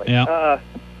 Exactly. Yeah.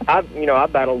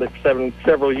 I've battled it for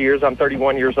several years. I'm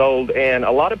 31 years old, and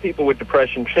a lot of people with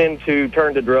depression tend to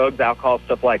turn to drugs, alcohol,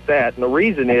 stuff like that. And the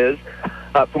reason is,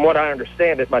 from what I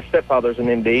understand it, my stepfather's an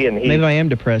MD, and maybe I am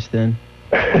depressed then.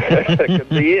 That could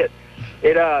be it.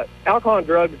 Alcohol and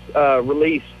drugs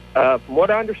release, from what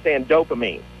I understand,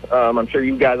 dopamine. I'm sure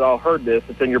you guys all heard this.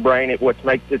 It's in your brain.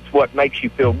 It's what makes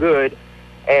you feel good,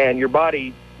 and your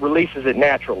body releases it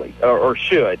naturally, or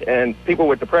should. And people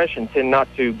with depression tend not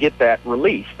to get that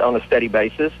released on a steady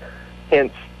basis.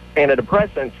 Hence,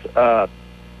 antidepressants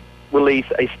release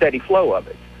a steady flow of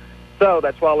it. So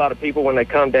that's why a lot of people, when they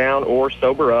come down or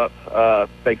sober up,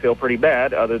 they feel pretty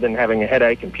bad, other than having a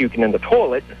headache and puking in the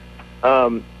toilet.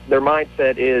 Their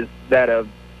mindset is that of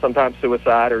sometimes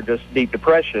suicide or just deep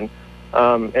depression.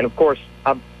 And of course,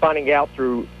 I'm finding out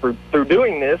through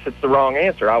doing this, it's the wrong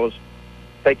answer. I was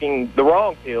taking the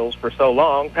wrong pills for so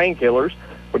long, painkillers,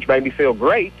 which made me feel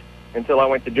great until I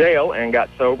went to jail and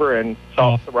got sober and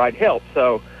sought the right help.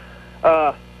 So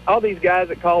all these guys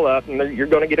that call up, and you're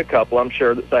going to get a couple, I'm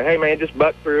sure, that say, hey, man, just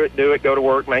buck through it, do it, go to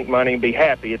work, make money, and be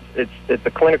happy. It's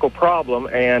a clinical problem,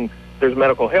 and there's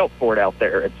medical help for it out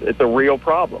there. It's a real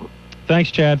problem.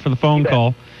 Thanks, Chad, for the phone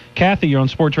call. Kathy, you're on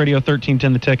Sports Radio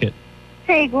 1310 The Ticket.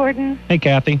 Hey, Gordon. Hey,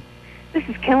 Kathy. This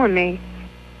is killing me.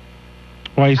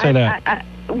 Why do you say that?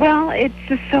 Well, it's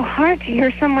just so hard to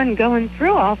hear someone going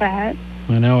through all that.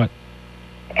 I know it.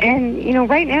 And, you know,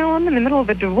 right now I'm in the middle of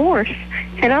a divorce,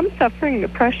 and I'm suffering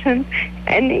depression,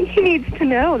 and he needs to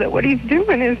know that what he's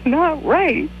doing is not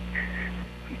right.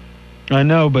 I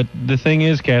know, but the thing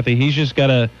is, Kathy, he's just got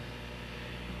to,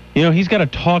 he's got to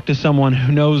talk to someone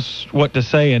who knows what to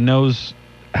say and knows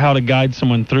how to guide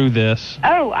someone through this.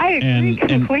 Oh, I agree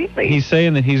completely. And he's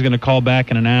saying that he's going to call back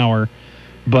in an hour,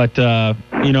 but,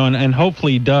 and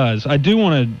hopefully he does. I do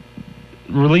want to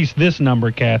release this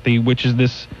number, Kathy, which is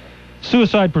this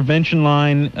suicide prevention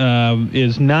line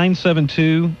is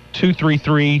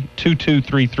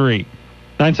 972-233-2233.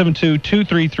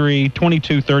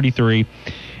 972-233-2233.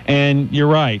 And you're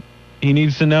right. He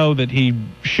needs to know that he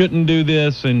shouldn't do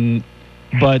this,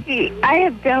 but I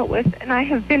have dealt with, and I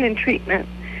have been in treatment,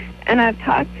 and I've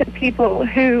talked to people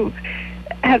who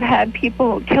have had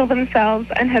people kill themselves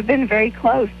and have been very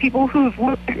close. People who've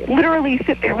literally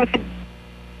sit there with a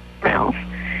mouth,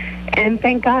 and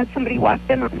thank God somebody walked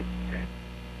in on them.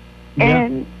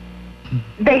 And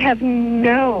they have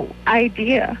no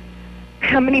idea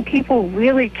how many people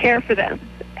really care for them,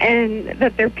 and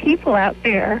that there are people out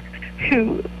there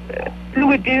who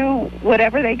would do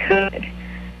whatever they could.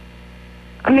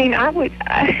 I mean,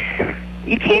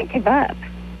 you can't give up.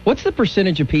 What's the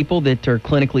percentage of people that are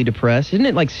clinically depressed? Isn't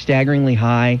it like staggeringly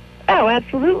high? Oh,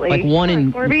 absolutely. Like 1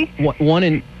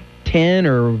 in 10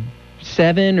 or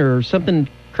 7 or something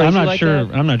crazy like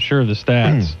that? I'm not sure of the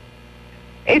stats.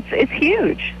 It's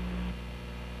huge.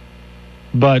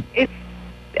 But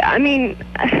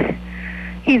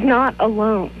he's not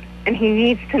alone, and he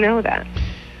needs to know that.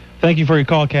 Thank you for your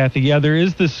call, Kathy. Yeah, there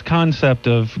is this concept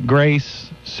of grace,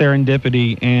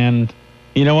 serendipity, and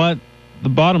you know what? The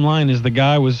bottom line is the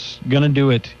guy was going to do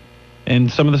it,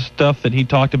 and some of the stuff that he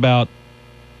talked about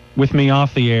with me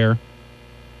off the air,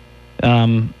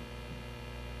 I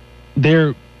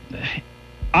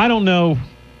don't know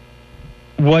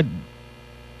what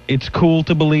it's cool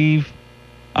to believe.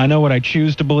 I know what I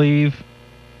choose to believe,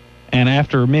 and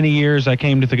after many years, I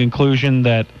came to the conclusion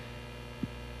that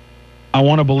I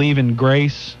want to believe in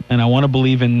grace, and I want to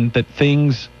believe in that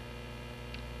things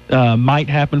might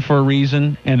happen for a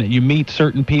reason, and that you meet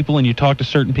certain people and you talk to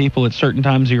certain people at certain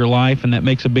times of your life, and that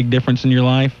makes a big difference in your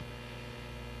life.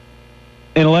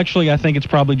 Intellectually, I think it's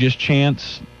probably just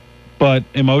chance, but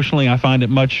emotionally, I find it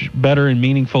much better and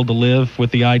meaningful to live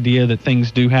with the idea that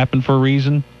things do happen for a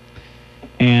reason.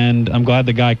 And I'm glad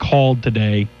the guy called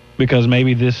today, because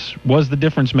maybe this was the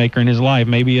difference maker in his life.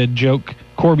 Maybe a joke,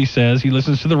 Corby says, he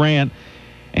listens to the Rant,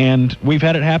 and we've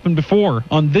had it happen before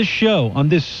on this show, on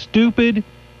this stupid,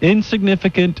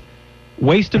 insignificant,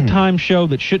 waste of time show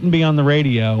that shouldn't be on the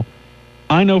radio.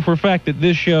 I know for a fact that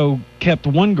this show kept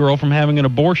one girl from having an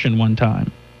abortion one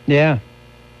time. Yeah.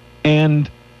 And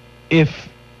if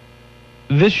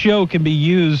this show can be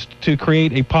used to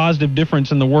create a positive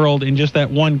difference in the world in just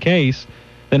that one case,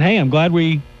 then hey, I'm glad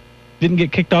we didn't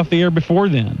get kicked off the air before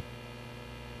then.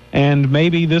 And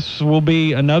maybe this will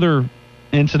be another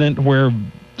incident where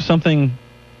something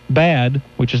bad,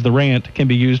 which is the Rant, can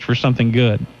be used for something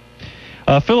good.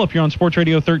 Philip, you're on Sports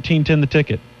Radio 1310 The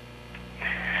Ticket.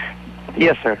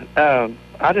 Yes, sir.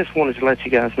 I just wanted to let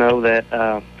you guys know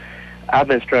that I've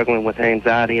been struggling with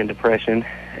anxiety and depression,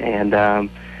 and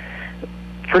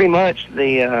pretty much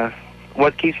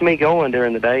what keeps me going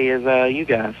during the day is you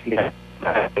guys.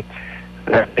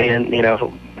 And,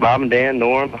 Bob and Dan,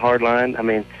 Norm, Hardline. I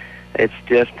mean, it's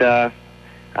just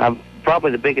I'm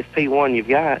probably the biggest P1 you've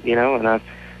got, and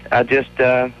I just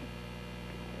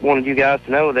wanted you guys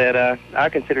to know that I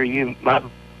consider you my...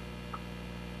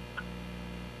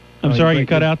 I'm sorry, you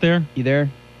cut out there? You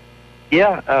there?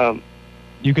 Yeah.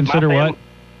 You consider what?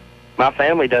 My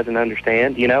family doesn't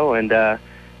understand, and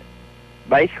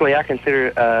basically I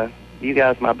consider you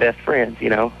guys my best friends,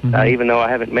 Mm-hmm. Even though I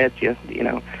haven't met you,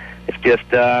 It's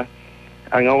just I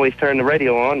can always turn the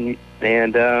radio on,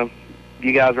 and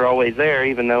you guys are always there,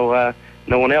 even though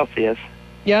no one else is.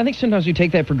 Yeah, I think sometimes we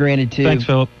take that for granted, too. Thanks,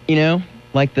 Philip.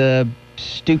 Like the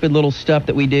stupid little stuff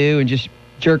that we do and just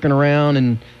jerking around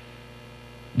and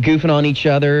goofing on each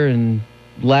other and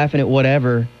laughing at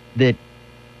whatever.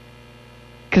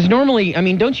 Because normally,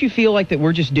 don't you feel like that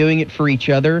we're just doing it for each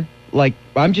other? Like,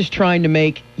 I'm just trying to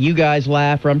make you guys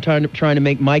laugh, or I'm trying to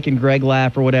make Mike and Greg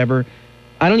laugh or whatever.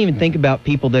 I don't even think about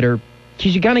people that are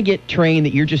Because you got to get trained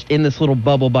that you're just in this little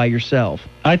bubble by yourself.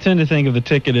 I tend to think of the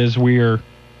ticket as we're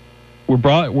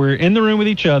in the room with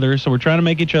each other, so we're trying to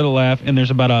make each other laugh, and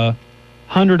there's about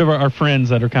 100 of our friends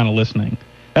that are kind of listening.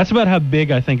 That's about how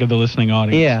big I think of the listening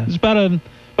audience. Yeah. It's about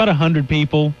 100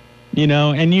 people,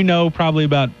 and probably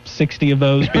about 60 of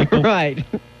those people. Right.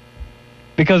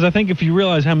 Because I think if you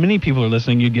realize how many people are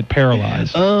listening, you'd get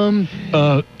paralyzed.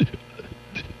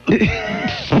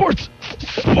 Sports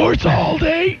all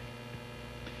day.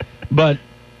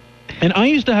 And I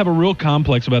used to have a real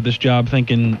complex about this job,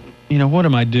 thinking, what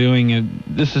am I doing?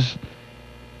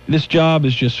 This job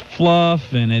is just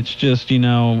fluff, and it's just,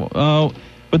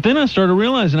 But then I started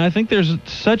realizing I think there's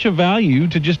such a value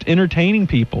to just entertaining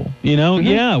people.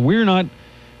 Yeah, we're not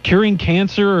curing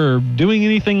cancer or doing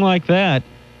anything like that,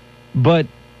 but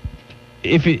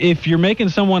if you're making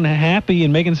someone happy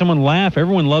and making someone laugh,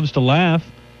 everyone loves to laugh,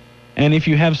 and if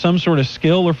you have some sort of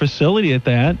skill or facility at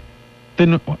that,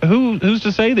 then who's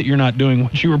to say that you're not doing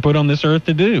what you were put on this earth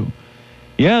to do?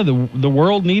 Yeah, the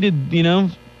world needed,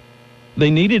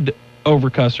 they needed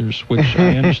overcussers, which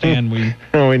I understand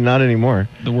not anymore.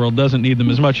 The world doesn't need them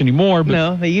as much anymore. But,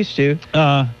 no, they used to.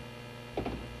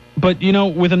 But,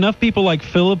 with enough people like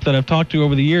Philip that I've talked to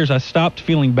over the years, I stopped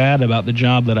feeling bad about the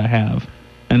job that I have.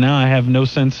 And now I have no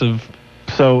sense of...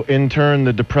 So, in turn,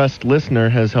 the depressed listener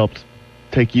has helped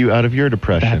take you out of your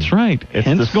depression. That's right.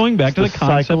 Hence going back to the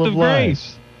concept of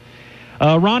grace.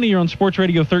 Ronnie, you're on Sports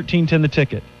Radio 1310 The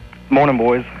Ticket. Morning,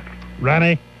 boys.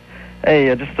 Ronnie.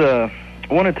 Hey, I just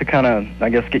wanted to kind of, I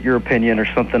guess, get your opinion or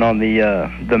something on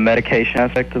the medication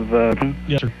aspect of...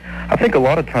 Yes, sir. I think a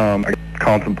lot of time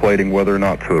contemplating whether or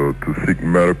not to seek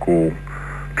medical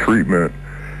treatment,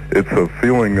 it's a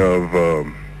feeling of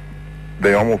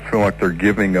they almost feel like they're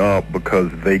giving up because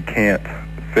they can't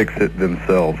fix it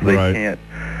themselves. They can't,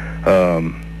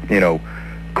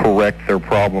 correct their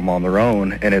problem on their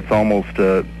own, and it's almost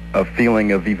a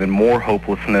feeling of even more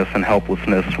hopelessness and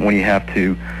helplessness when you have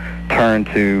to turn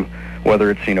to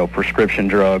whether it's, prescription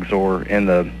drugs or, in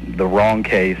the wrong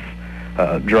case,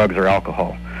 drugs or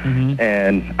alcohol. Mm-hmm.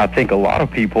 And I think a lot of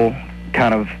people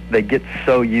they get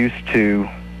so used to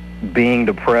being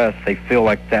depressed, they feel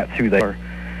like that's who they are,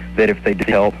 that if they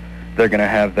help, they're going to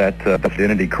have that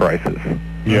identity crisis.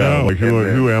 Yeah, like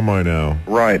who am I now?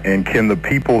 Right, and can the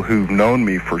people who've known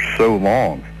me for so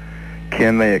long,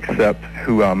 can they accept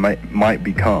who I might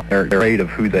become? They're afraid of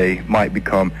who they might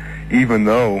become, even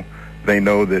though they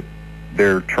know that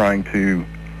they're trying to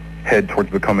head towards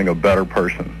becoming a better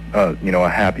person, a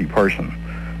happy person.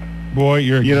 Boy,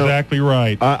 you're exactly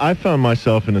right. I found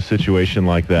myself in a situation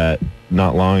like that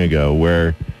not long ago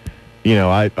where,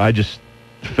 I just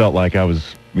felt like I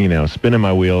was, spinning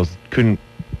my wheels, couldn't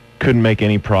make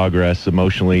any progress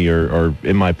emotionally or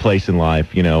in my place in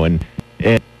life, and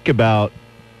think about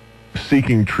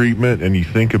seeking treatment, and you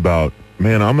think about,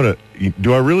 man,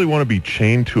 do I really want to be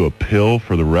chained to a pill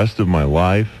for the rest of my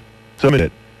life?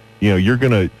 The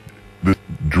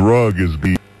drug is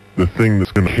the thing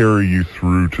that's going to carry you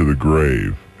through to the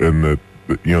grave, and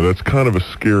that's kind of a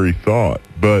scary thought.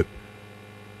 But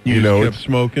you kept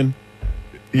smoking.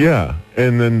 Yeah,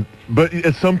 but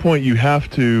at some point you have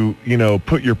to,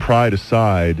 put your pride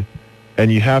aside,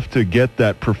 and you have to get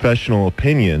that professional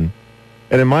opinion.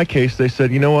 And in my case, they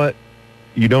said, you know what,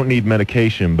 you don't need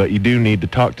medication, but you do need to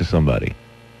talk to somebody.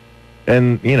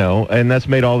 And and that's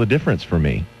made all the difference for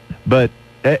me. But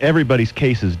everybody's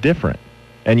case is different,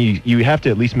 and you have to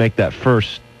at least make that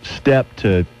first step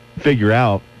to figure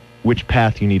out which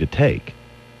path you need to take.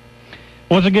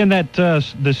 Once again, that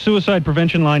the suicide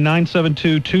prevention line,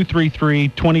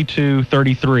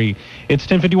 972-233-2233. It's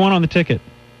 1051 on the ticket.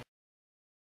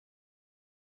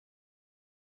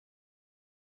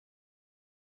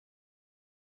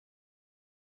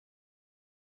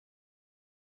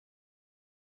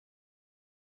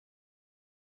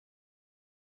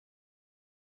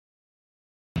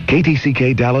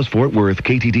 KTCK Dallas-Fort Worth,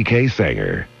 KTTK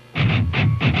Sanger.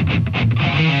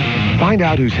 Find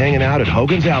out who's hanging out at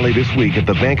Hogan's Alley this week at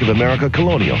the Bank of America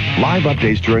Colonial. Live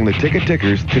updates during the Ticket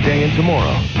Tickers today and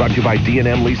tomorrow. Brought to you by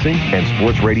D&M Leasing and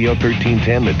Sports Radio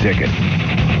 1310 The Ticket.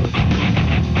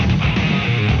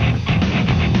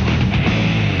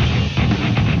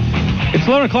 It's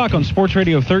 11 o'clock on Sports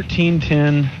Radio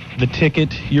 1310 The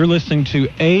Ticket. You're listening to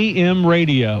AM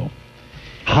Radio.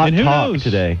 Hot talk knows,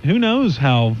 today. Who knows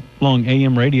how long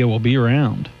AM radio will be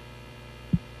around?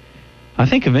 I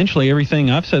think eventually everything,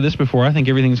 I've said this before, I think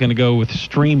everything's going to go with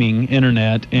streaming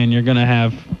internet, and you're going to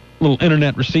have little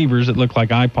internet receivers that look like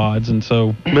iPods, and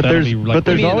so there's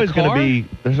always going to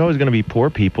be poor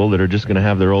people that are just going to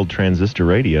have their old transistor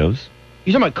radios.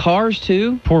 You talking about cars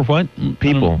too? Poor what?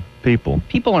 People. people.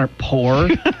 People aren't poor.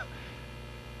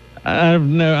 I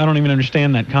don't even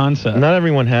understand that concept. Not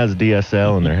everyone has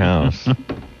DSL in their house.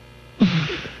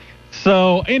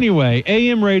 So, anyway,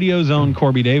 AM Radio's own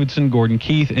Corby Davidson, Gordon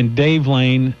Keith, and Dave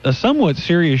Lane. A somewhat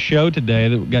serious show today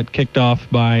that got kicked off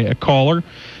by a caller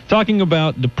talking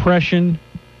about depression.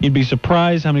 You'd be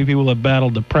surprised how many people have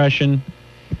battled depression.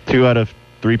 2 out of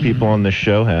 3 people on this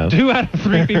show have. 2 out of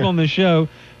 3 people on the show.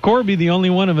 Corby, the only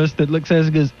one of us that looks at us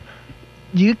and goes,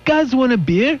 "Do you guys want a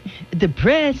beer?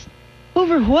 Depressed?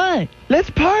 Over what?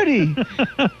 Let's party."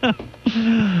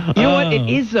 You know what? It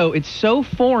is, though. It's so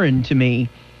foreign to me,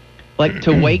 like,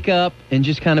 to wake up and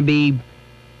just kind of be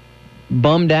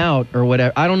bummed out or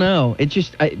whatever. I don't know. It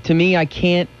just, to me, I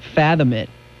can't fathom it.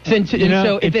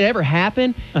 So if it ever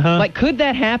happened, like, could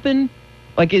that happen?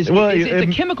 Like, it's a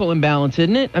chemical imbalance,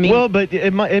 isn't it? I mean, well, but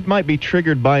it might be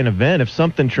triggered by an event. If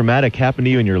something traumatic happened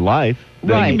to you in your life,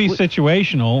 right? It can be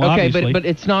situational. Okay, obviously. but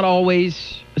it's not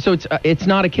always. So it's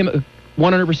not a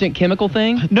 100% chemical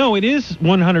thing? No, it is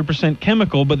 100%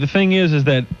 chemical, but the thing is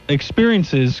that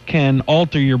experiences can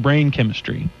alter your brain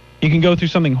chemistry. You can go through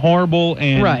something horrible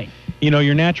and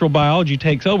your natural biology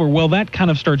takes over. Well, that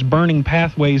kind of starts burning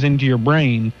pathways into your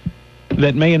brain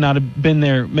that may not have been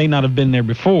there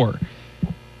before.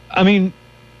 I mean,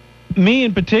 me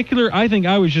in particular, I think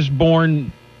I was just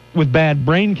born with bad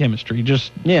brain chemistry,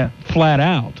 just flat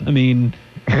out. I mean,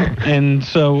 and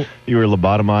so you were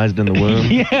lobotomized in the womb.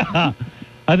 Yeah,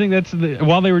 I think that's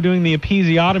while they were doing the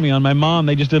episiotomy on my mom,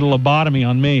 they just did a lobotomy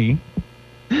on me.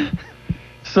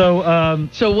 So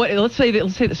what? Let's say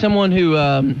that someone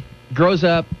who grows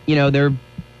up, they're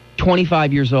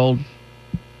 25 years old,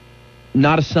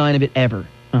 not a sign of it ever.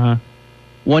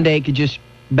 One day it could just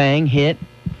bang hit.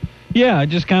 Yeah,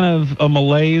 just kind of a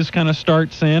malaise kind of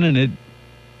starts in, and it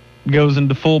goes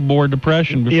into full-bore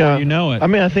depression before you know it. I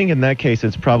mean, I think in that case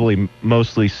it's probably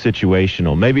mostly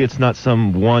situational. Maybe it's not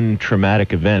some one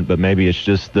traumatic event, but maybe it's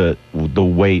just the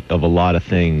weight of a lot of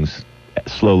things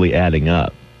slowly adding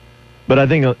up. But I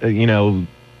think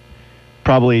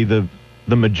probably the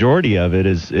majority of it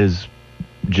is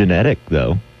genetic,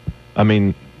 though. I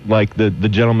mean, like the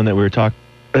gentleman that we were talking.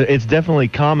 It's definitely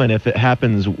common if it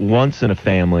happens once in a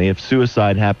family, if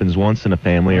suicide happens once in a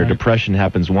family, or depression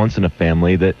happens once in a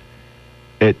family, that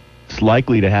it's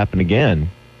likely to happen again.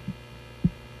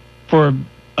 For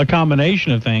a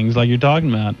combination of things like you're talking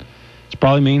about. It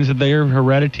probably means that their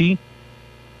heredity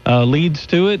leads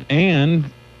to it,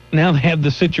 and now they have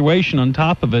the situation on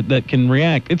top of it that can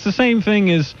react. It's the same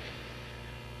thing as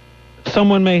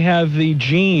someone may have the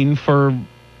gene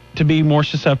to be more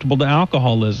susceptible to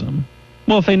alcoholism.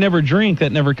 Well, if they never drink,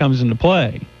 that never comes into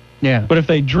play. Yeah. But if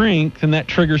they drink, then that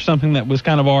triggers something that was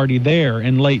kind of already there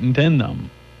and latent in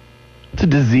them. It's a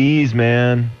disease,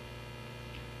 man.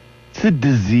 It's a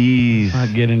disease.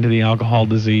 I'll get into the alcohol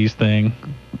disease thing.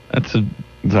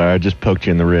 Sorry, I just poked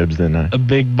you in the ribs, didn't I? A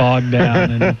big bog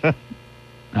down. And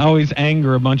I always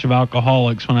anger a bunch of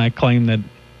alcoholics when I claim that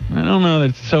I don't know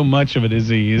that it's so much of a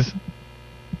disease.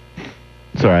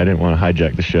 Sorry, I didn't want to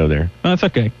hijack the show there. No, that's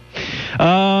okay.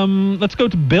 Let's go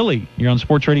to Billy. You're on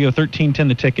Sports Radio 1310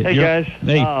 The Ticket. Hey, guys.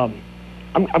 Hey.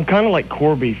 I'm kind of like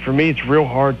Corby. For me, it's real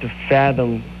hard to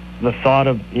fathom the thought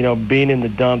of, being in the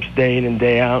dumps day in and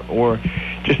day out, or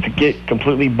just to get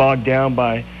completely bogged down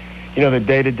by, the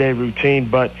day-to-day routine.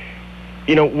 But,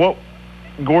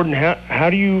 Gordon, how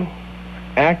do you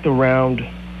act around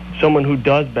someone who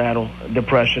does battle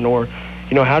depression, or,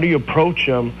 how do you approach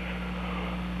them?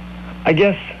 I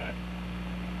guess,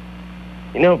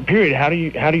 period. How do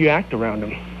you act around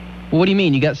them? What do you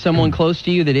mean? You got someone close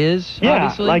to you that is? Yeah,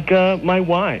 obviously? like my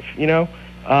wife.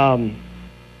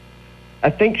 I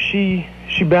think she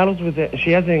battles with it.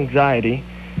 She has anxiety,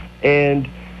 and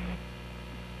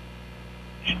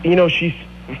she's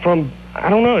from. I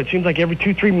don't know. It seems like every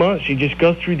 2-3 months she just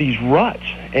goes through these ruts,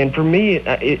 and for me,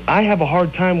 I have a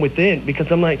hard time with it because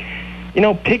I'm like,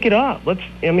 pick it up.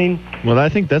 Well, I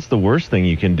think that's the worst thing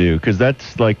you can do, because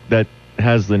that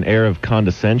has an air of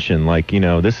condescension. Like,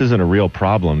 this isn't a real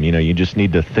problem. You just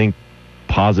need to think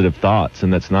positive thoughts,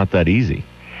 and that's not that easy.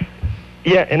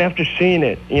 Yeah, and after seeing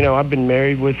it, I've been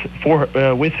married with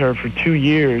her for 2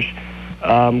 years,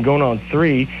 going on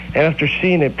 3, and after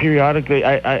seeing it periodically,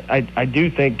 I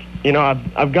do think,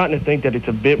 I've gotten to think that it's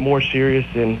a bit more serious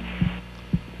than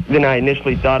I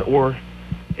initially thought, or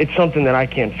it's something that I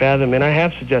can't fathom, and I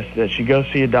have suggested that she go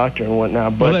see a doctor and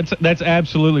whatnot. But well, that's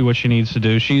absolutely what she needs to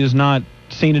do. She has not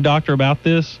seen a doctor about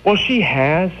this? Well, she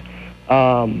has.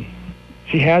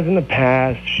 She has in the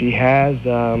past. She has.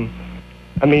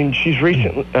 She's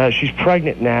recently. She's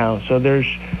pregnant now, so there's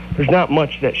not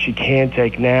much that she can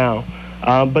take now.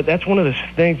 But that's one of the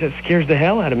things that scares the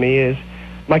hell out of me is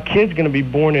my kid's going to be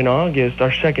born in August,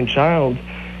 our second child,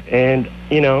 and,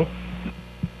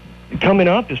 coming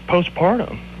up is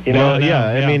postpartum.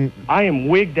 I mean, I am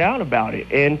wigged out about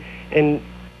it, and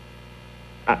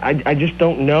I just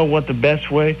don't know what the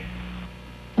best way.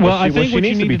 Well, I think she what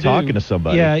needs you to need be talking to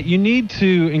somebody. Yeah, you need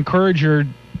to encourage her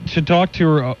to talk to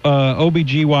her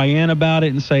OBGYN about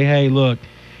it and say, hey, look,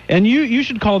 and you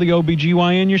should call the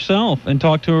OBGYN yourself and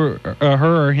talk to her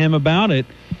or him about it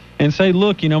and say,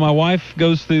 look, my wife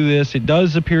goes through this. It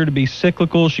does appear to be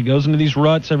cyclical. She goes into these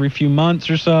ruts every few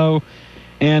months or so.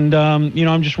 And,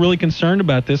 I'm just really concerned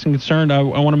about this and concerned. I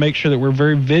want to make sure that we're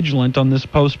very vigilant on this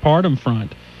postpartum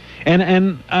front.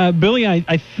 And Billy,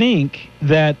 I think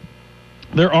that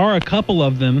there are a couple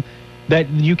of them that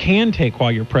you can take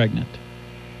while you're pregnant.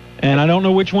 And I don't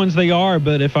know which ones they are,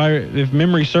 but if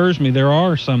memory serves me, there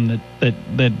are some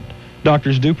that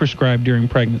doctors do prescribe during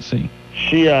pregnancy.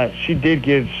 She did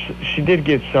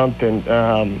get something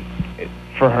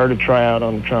for her to try out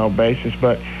on a trial basis,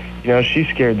 but she's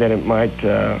scared that it might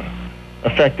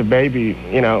affect the baby.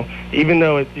 Even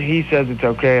though he says it's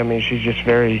okay. I mean, she's just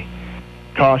very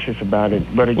cautious about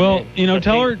it. But again,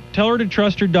 tell her to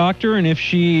trust her doctor, and if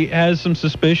she has some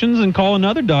suspicions, then call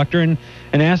another doctor and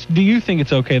ask, do you think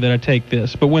it's okay that I take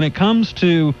this? But when it comes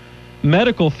to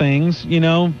medical things,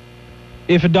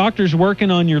 if a doctor's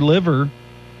working on your liver,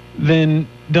 then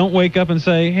don't wake up and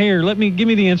say, here, give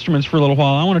me the instruments for a little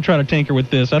while. I want to try to tinker with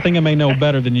this. I think I may know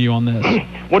better than you on this.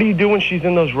 What do you do when she's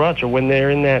in those ruts or when they're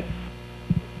in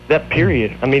that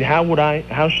period? I mean, how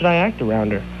should I act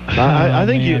around her?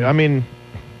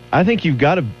 I think you've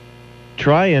got to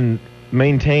try and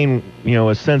maintain,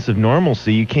 a sense of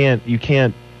normalcy. You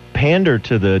can't pander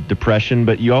to the depression,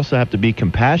 but you also have to be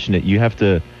compassionate. You have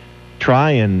to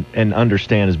try and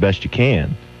understand as best you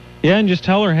can. Yeah, and just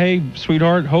tell her, hey,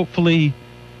 sweetheart, hopefully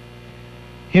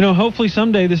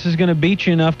someday this is going to beat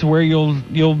you enough to where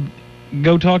you'll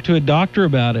go talk to a doctor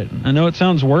about it. I know it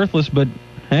sounds worthless, but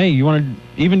hey, you want to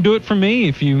even do it for me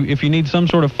if you need some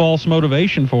sort of false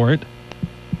motivation for it.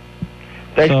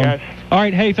 Thanks, guys. All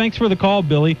right, hey, thanks for the call,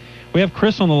 Billy. We have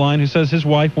Chris on the line who says his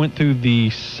wife went through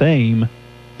the same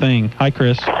thing. Hi,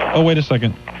 Chris. Oh, wait a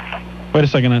second.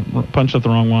 I punched up the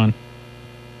wrong one.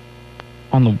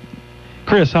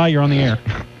 Chris, hi, you're on the air.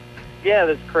 Yeah,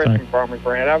 this is Chris from Farmers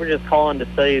Rant. I was just calling to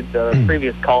say the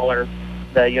previous caller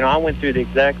that, I went through the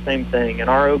exact same thing. And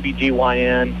our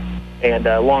OBGYN, and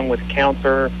along with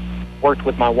counselor, worked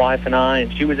with my wife and I,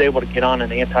 and she was able to get on an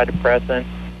antidepressant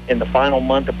in the final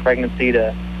month of pregnancy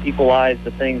to equalize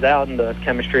the things out in the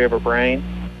chemistry of her brain.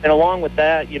 And along with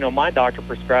that, my doctor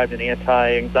prescribed an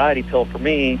anti-anxiety pill for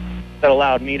me that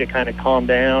allowed me to kind of calm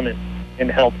down and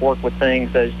help work with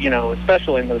things as,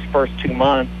 especially in those first 2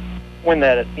 months when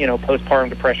that, postpartum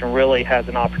depression really has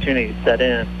an opportunity to set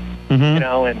in. Mm-hmm.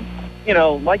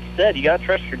 And, like you said, you got to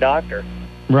trust your doctor.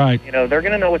 Right. They're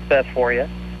going to know what's best for you.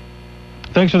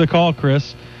 Thanks for the call,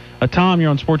 Chris. Tom, you're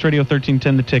on Sports Radio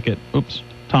 1310, The Ticket. Oops.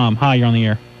 Tom, hi, you're on the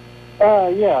air.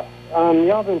 Yeah.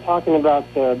 Y'all been talking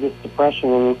about this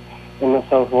depression and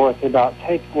so forth, about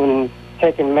taking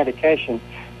medication.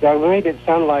 Y'all made it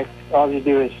sound like all you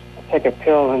do is take a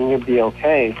pill and you'll be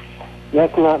okay.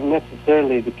 That's not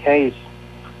necessarily the case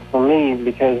for me,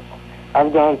 because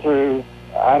I've gone through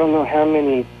I don't know how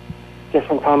many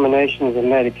different combinations of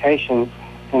medication,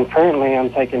 and currently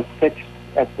I'm taking 6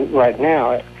 right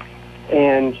now.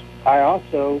 And I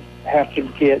also have to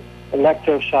get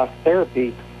electroshock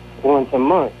therapy once a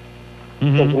month,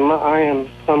 because I am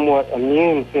somewhat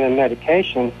immune to the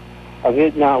medication of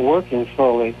it not working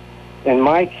fully. And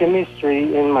my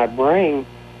chemistry in my brain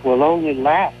will only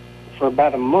last for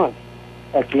about a month.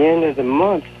 At the end of the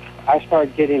month, I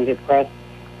start getting depressed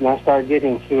and I start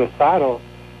getting suicidal,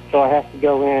 so I have to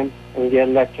go in and get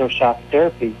electroshock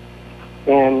therapy.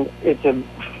 And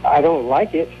I don't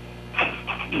like it,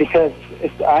 because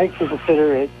I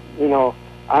consider it,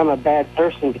 I'm a bad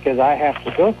person because I have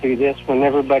to go through this when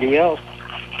everybody else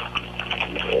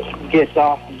gets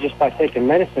off just by taking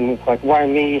medicine. It's like, why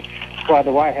me? Why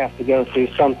do I have to go through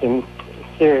something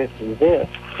serious as this?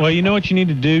 Well, you know what you need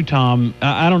to do, Tom?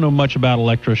 I don't know much about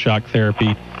electroshock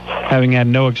therapy, having had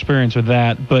no experience with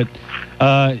that, but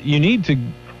you need to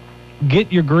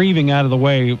get your grieving out of the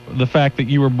way, the fact that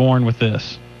you were born with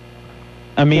this.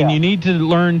 I mean, you need to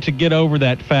learn to get over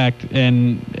that fact,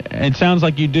 and it sounds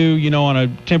like you do, on a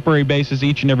temporary basis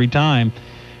each and every time.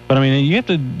 But, I mean, you have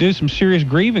to do some serious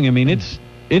grieving. I mean,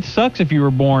 it sucks if you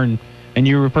were born and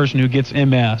you're a person who gets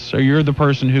MS, or you're the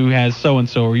person who has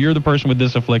so-and-so, or you're the person with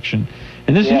this affliction.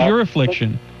 And this is your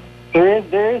affliction.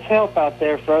 There is help out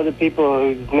there for other people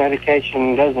whose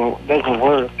medication doesn't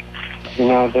work. You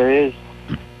know, there is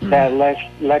that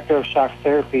electroshock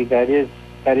therapy that is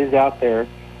out there.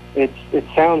 It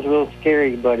sounds real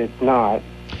scary, but it's not.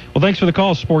 Well, thanks for the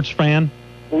call, sports fan.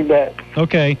 You bet.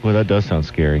 Okay. Well, that does sound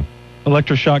scary.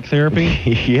 Electroshock therapy?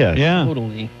 Yes. Yeah.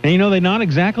 Totally. And, they're not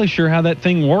exactly sure how that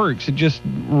thing works. It just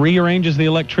rearranges the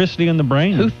electricity in the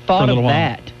brain. Who thought of while.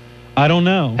 that? I don't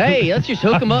know. Hey, let's just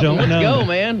hook them up and let's go,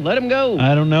 man. Let them go.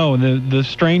 I don't know. The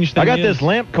strange thing I got this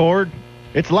lamp cord.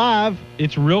 It's live.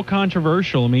 It's real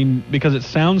controversial. I mean, because it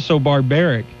sounds so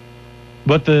barbaric.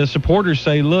 But the supporters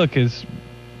say, look, as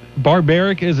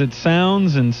barbaric as it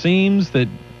sounds and seems, that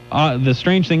the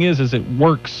strange thing is it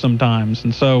works sometimes.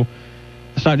 And so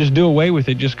let's not just do away with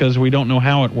it just because we don't know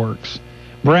how it works.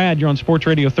 Brad, you're on Sports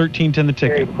Radio 1310 The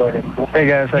Ticket. Hey,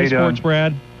 guys. How you doing? Sports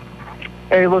Brad.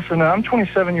 Hey, listen, I'm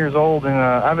 27 years old, and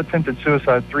I've attempted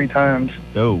suicide 3 times.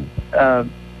 Oh.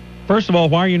 First of all,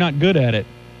 why are you not good at it?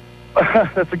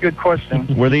 That's a good question.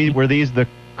 Were these the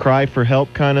cry for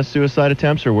help kind of suicide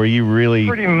attempts, or were you really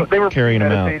They were carrying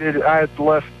them out? meditated. I had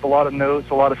left a lot of notes,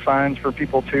 a lot of signs for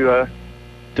people to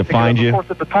find you? Of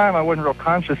course, at the time, I wasn't real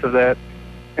conscious of that.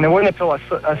 And it wasn't until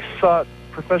I sought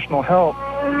professional help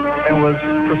and was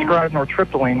prescribed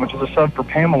nortriptyline, which is a sub for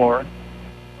Pamelor,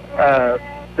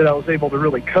 that I was able to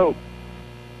really cope.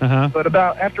 But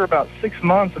after about 6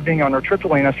 months of being on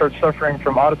nortriptyline, I started suffering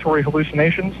from auditory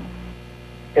hallucinations.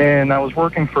 And I was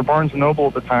working for Barnes & Noble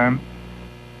at the time.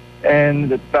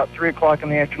 And at about 3 o'clock in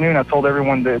the afternoon, I told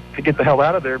everyone to get the hell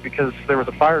out of there because there was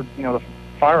a fire, the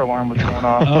fire alarm was going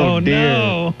off. Oh,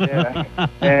 no. Yeah.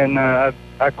 And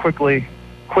I quickly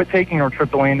quit taking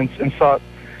nortriptyline and sought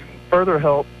further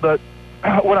help. But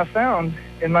what I found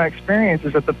in my experience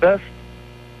is that the best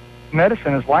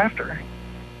medicine is laughter.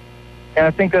 And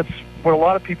I think that's what a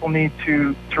lot of people need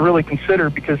to really consider,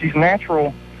 because these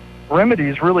natural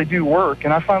remedies really do work.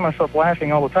 And I find myself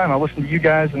laughing all the time. I listen to you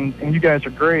guys, and you guys are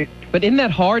great. But isn't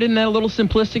that hard? Isn't that a little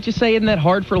simplistic to say? Isn't that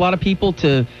hard for a lot of people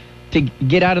to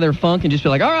get out of their funk and just be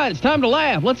like, all right, it's time to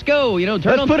laugh. Let's go. Let's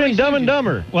put in Dumb and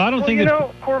Dumber. Well, I don't think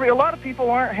Corby, a lot of people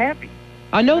aren't happy.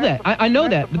 I know that. I know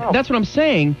that. That's what I'm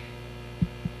saying.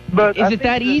 But is it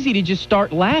that easy to just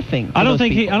start laughing? I don't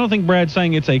think Brad's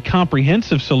saying it's a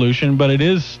comprehensive solution, but it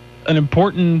is an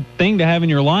important thing to have in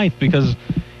your life, because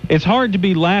it's hard to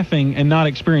be laughing and not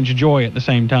experience joy at the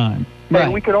same time.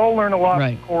 Right. We could all learn a lot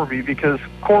from Corby, because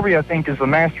Corby, I think, is the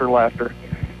master laughter,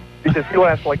 because he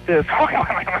laughs like this.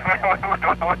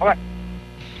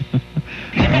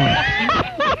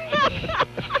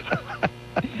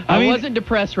 I wasn't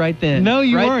depressed right then. No,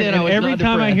 you weren't. Then, and every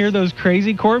time I hear those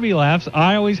crazy Corby laughs,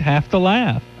 I always have to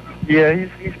laugh. Yeah,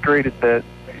 he's great at that.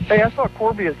 Hey, I saw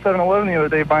Corby at 7-Eleven the other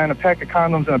day buying a pack of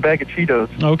condoms and a bag of Cheetos.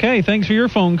 Okay, thanks for your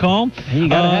phone call. You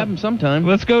got to have them sometime.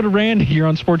 Let's go to Randy here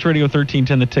on Sports Radio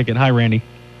 1310 The Ticket. Hi, Randy.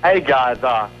 Hey, guys.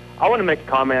 I want to make a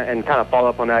comment and kind of follow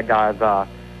up on that, guys, the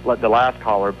last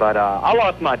caller. But I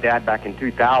lost my dad back in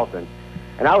 2000,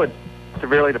 and I was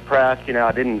severely depressed.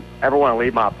 I didn't ever want to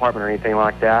leave my apartment or anything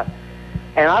like that.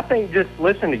 And I think just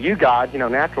listening to you guys,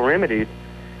 natural remedies,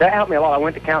 that helped me a lot. I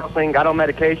went to counseling, got on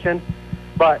medication.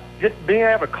 But just being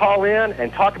able to call in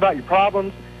and talk about your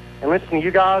problems and listen to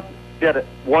you guys did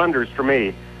wonders for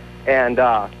me. And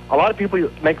a lot of people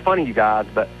make fun of you guys,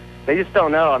 but they just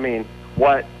don't know,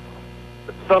 what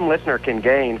some listener can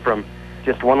gain from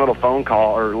just one little phone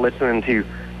call or listening to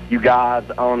you guys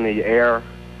on the air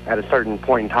at a certain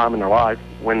point in time in their life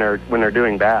when they're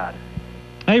doing bad.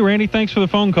 Hey, Randy, thanks for the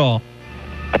phone call.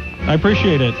 I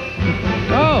appreciate it.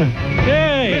 Oh,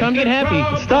 yay! Come get happy.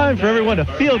 It's time for everyone to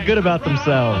feel good about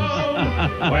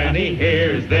themselves. When he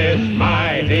hears this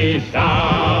mighty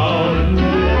sound,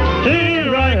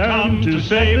 here I come to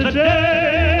save the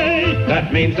day.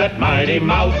 That means that Mighty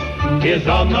Mouse is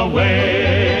on the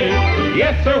way.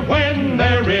 Yes, sir, when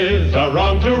there is a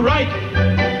wrong to right,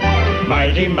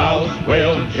 Mighty Mouse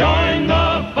will join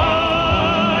the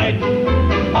fight.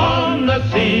 On the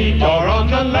sea or on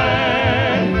the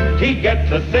land, he gets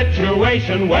the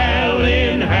situation well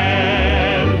in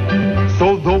hand.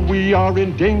 So though we are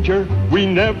in danger, we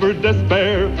never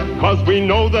despair, 'cause we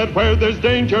know that where there's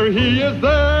danger, he is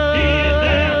there. He is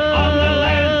there on the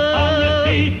land, on the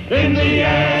sea, in the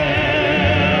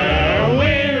air.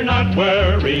 We're not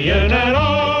worrying at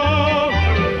all.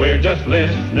 We're just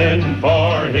listening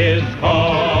for his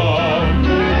call.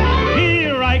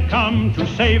 Here I come to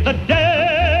save the day.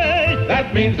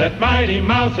 That means that Mighty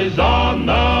Mouse is on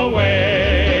the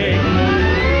way.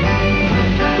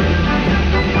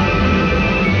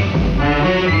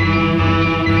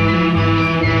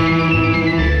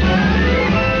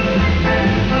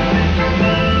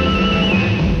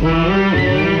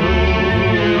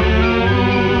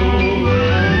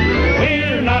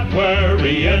 We're not worried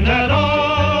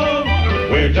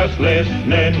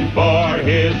listening for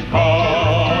his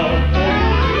call.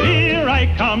 Here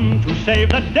I come to save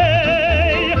the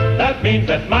day. That means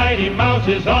that Mighty Mouse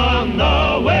is on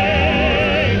the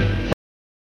way.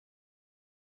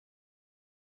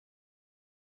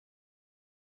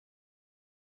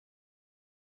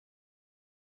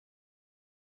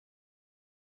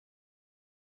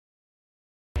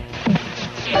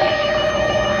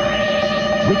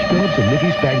 Rich Phillips and Nikki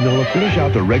Spagnola finish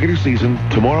out the regular season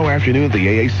tomorrow afternoon at the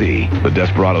AAC. The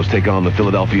Desperados take on the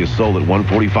Philadelphia Soul at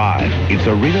 1:45. It's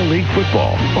Arena League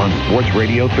football on Sports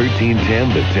Radio 1310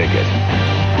 The Ticket.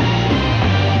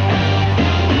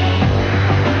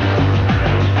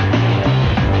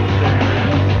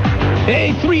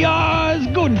 Hey, 3R's,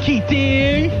 Gordon Keith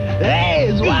here. Hey,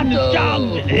 it's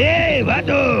Watto. Hey,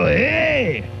 Watto,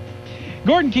 hey.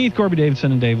 Gordon Keith, Corby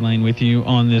Davidson, and Dave Lane with you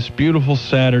on this beautiful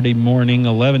Saturday morning,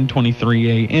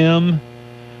 11:23 a.m.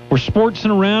 We're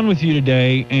sportsing around with you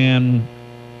today, and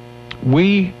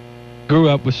we grew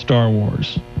up with Star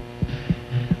Wars.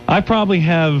 I probably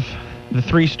have the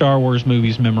 3 Star Wars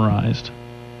movies memorized.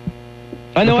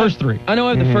 I know the first 3. I know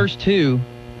I have the first 2.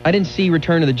 I didn't see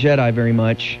Return of the Jedi very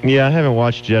much. Yeah, I haven't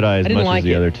watched Jedi as much as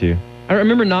the other 2. I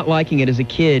remember not liking it as a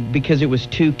kid because it was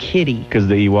too kiddie. Because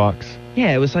the Ewoks?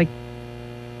 Yeah, it was like,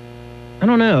 I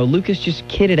don't know, Lucas just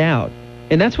kidded out.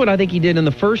 And that's what I think he did in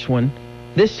the first one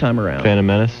this time around. Phantom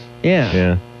Menace? Yeah.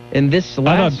 Yeah. And this I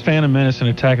thought Phantom Menace and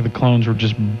Attack of the Clones were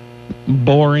just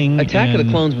boring. Attack of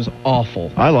the Clones was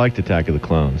awful. I liked Attack of the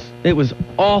Clones. It was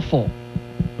awful.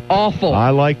 Awful. I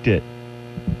liked it.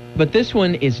 But this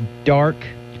one is dark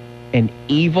and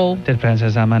evil. Did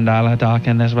Princess Amandala talk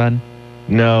in this one?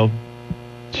 No.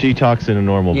 She talks in a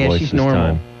normal voice she's this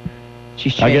normal. time.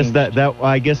 She's changed.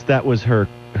 I guess that was her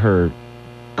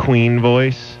queen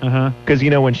voice. Because,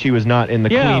 when she was not in the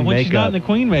queen makeup. Yeah, when she's not in the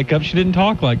queen makeup, she didn't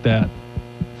talk like that.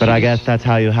 But I guess that's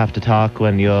how you have to talk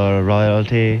when you're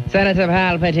royalty. Senator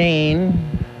Palpatine.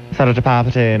 Senator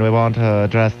Palpatine, we want to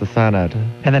address the Senate.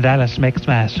 And the Dallas Mix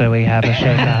Master, we have a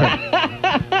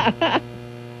showdown.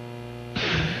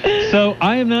 So,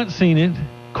 I have not seen it.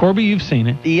 Corby, you've seen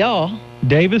it. Yeah.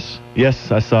 Davis?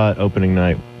 Yes, I saw it opening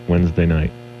night, Wednesday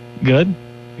night. Good?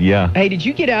 Yeah. Hey, did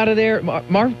you get out of there?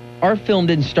 Our film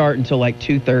didn't start until like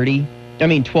 12:30.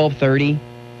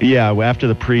 Yeah, after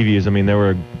the previews, there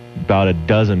were about a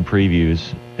dozen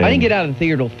previews. I didn't get out of the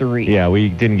theater till 3. Yeah, we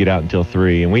didn't get out until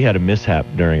 3, and we had a mishap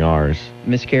during ours.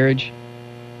 Miscarriage?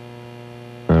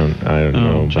 I don't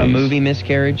know. A movie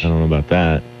miscarriage? I don't know about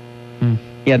that.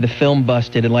 Yeah, the film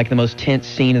busted in like the most tense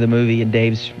scene of the movie, and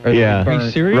Dave's... Are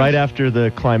you serious? Right after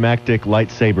the climactic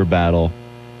lightsaber battle,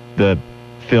 the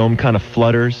film kind of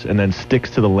flutters and then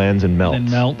sticks to the lens and melts. And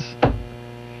melts.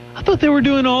 I thought they were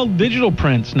doing all digital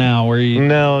prints now. Where you...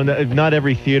 No, not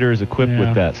every theater is equipped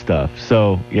with that stuff.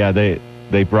 So, yeah,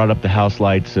 they brought up the house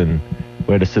lights, and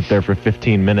we had to sit there for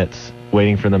 15 minutes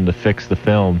waiting for them to fix the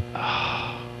film.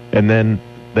 And then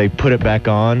they put it back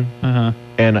on.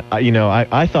 And,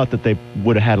 I thought that they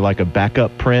would have had like a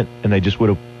backup print, and they just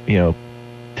would have,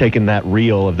 taken that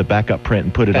reel of the backup print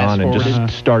and put it on and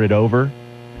just started over.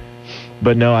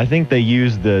 But no, I think they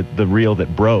used the reel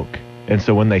that broke. And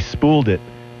so when they spooled it,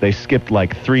 they skipped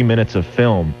like 3 minutes of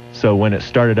film. So when it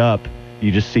started up,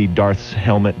 you just see Darth's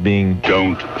helmet being...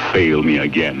 Don't fail me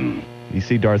again. You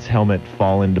see Darth's helmet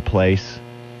fall into place.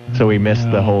 So we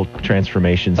missed the whole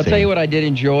transformation scene. I'll tell you what I did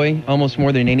enjoy almost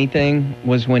more than anything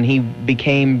was when he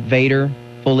became Vader,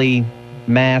 fully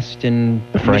masked and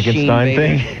the Frankenstein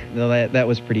thing. No, that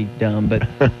was pretty dumb, but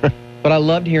but I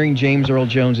loved hearing James Earl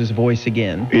Jones's voice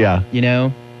again. Yeah.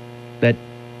 That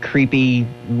creepy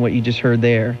what you just heard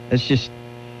there. That's just...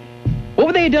 What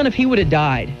would they have done if he would have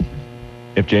died?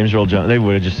 If James Earl Jones, they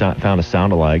would have just found a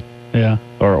sound-alike. Yeah.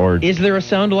 Or is there a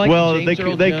sound-alike? Well, they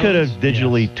could have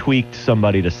digitally tweaked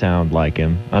somebody to sound like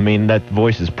him. That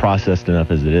voice is processed enough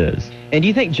as it is. And do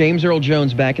you think James Earl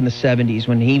Jones back in the 70s,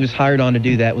 when he was hired on to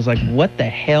do that, was like, what the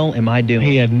hell am I doing?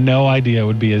 He had no idea it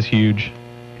would be as huge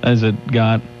as it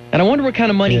got. And I wonder what kind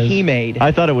of money he made.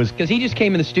 I thought it was... Because he just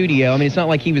came in the studio. It's not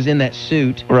like he was in that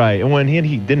suit. Right. And when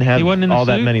he didn't have all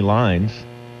that many lines.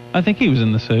 I think he was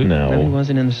in the suit. No, he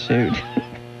wasn't in the suit.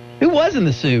 Who was in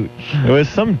the suit? It was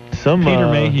some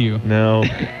Peter Mayhew. No,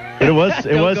 but it was.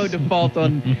 Don't go default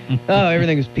on. Oh,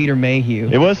 everything was Peter Mayhew.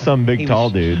 It was some big tall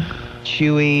dude.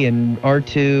 Chewie and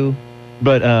R2.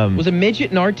 But was a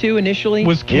midget in R2 initially?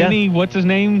 Was Kenny? What's his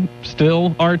name?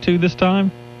 Still R2 this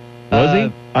time? Was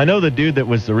he? I know the dude that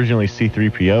was originally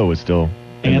C-3PO was still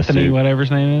Anthony, whatever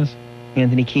his name is.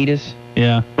 Anthony Kiedis.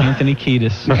 Yeah, Anthony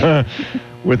Kiedis.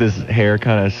 With his hair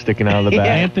kind of sticking out of the back.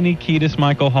 Anthony Kiedis,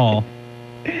 Michael Hall.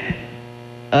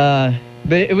 But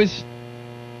it was...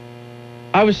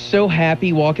 I was so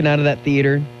happy walking out of that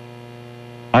theater.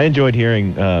 I enjoyed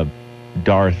hearing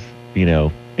Darth,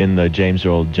 in the James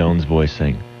Earl Jones voice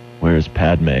saying, "Where's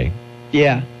Padme?"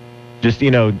 Yeah. Just,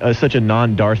 such a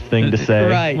non-Darth thing to say.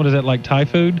 Right. What is that, like Thai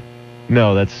food?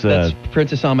 No, that's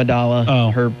Princess Amidala.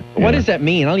 Oh. What does that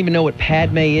mean? I don't even know what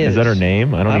Padme is. Is that her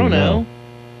name? I don't know.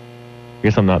 I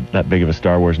guess I'm not that big of a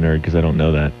Star Wars nerd because I don't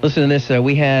know that. Listen to this.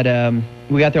 We got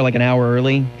there like an hour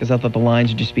early because I thought the lines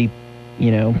would just be,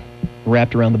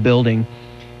 wrapped around the building,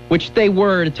 which they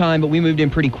were at a time, but we moved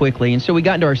in pretty quickly. And so we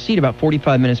got into our seat about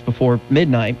 45 minutes before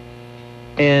midnight.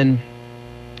 And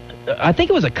I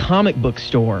think it was a comic book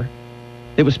store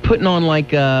that was putting on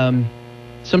like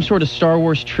some sort of Star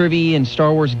Wars trivia and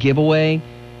Star Wars giveaway.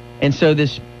 And so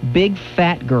this big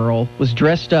fat girl was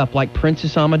dressed up like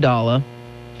Princess Amidala.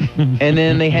 And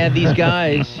then they had these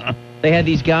guys. They had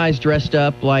these guys dressed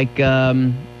up like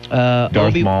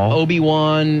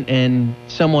Obi-Wan and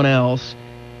someone else,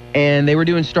 and they were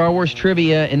doing Star Wars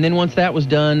trivia. And then once that was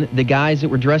done, the guys that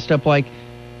were dressed up like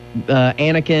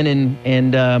Anakin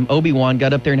and Obi-Wan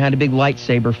got up there and had a big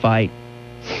lightsaber fight.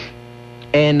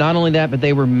 And not only that, but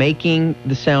they were making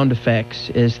the sound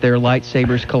effects as their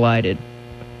lightsabers collided.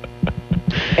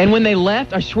 And when they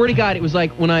left, I swear to God, it was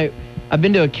like when I've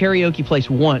been to a karaoke place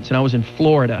once, and I was in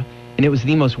Florida, and it was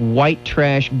the most white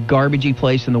trash, garbagey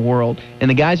place in the world. And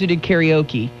the guys who did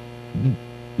karaoke,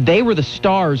 they were the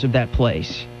stars of that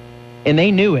place, and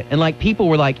they knew it. And like people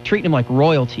were like treating them like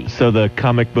royalty. So the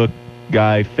comic book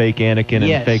guy, fake Anakin,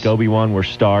 and fake Obi-Wan were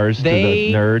stars to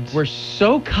the nerds. They were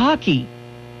so cocky,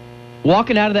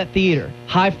 walking out of that theater,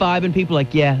 high-fiving people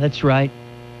like, yeah, that's right.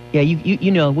 Yeah,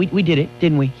 we did it,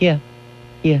 didn't we? Yeah.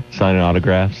 Signing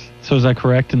autographs. So is that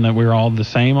correct in that we're all the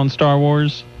same on Star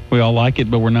Wars? We all like it,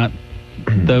 but we're not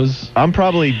those? I'm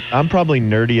probably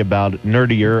nerdier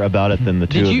about it than the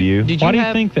two of you. Why do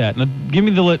you think that? Now, give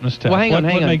me the litmus test. Well, hang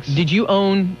on. Did you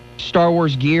own Star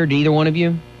Wars gear? Did either one of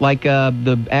you? Like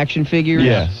the action figures?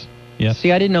 Yes.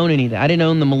 See, I didn't own any of that. I didn't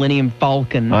own the Millennium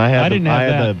Falcon. I had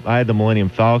the Millennium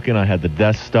Falcon. I had the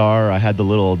Death Star. I had the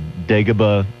little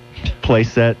Dagobah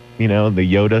playset. The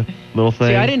Yoda little thing.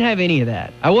 See, I didn't have any of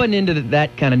that. I wasn't into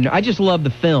that kind of... I just loved the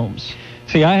films.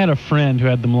 See, I had a friend who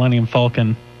had the Millennium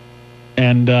Falcon,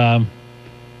 and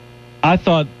I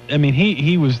thought,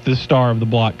 he was the star of the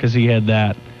block because he had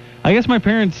that. I guess my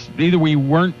parents, either we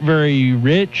weren't very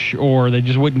rich or they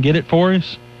just wouldn't get it for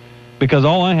us, because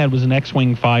all I had was an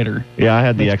X-Wing fighter. Yeah, I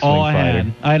had the X-Wing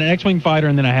fighter. I had an X-Wing fighter,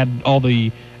 and then I had all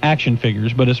the action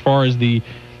figures, but as far as the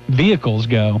vehicles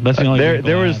go, that's the only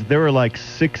there were like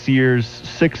 6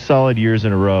 solid years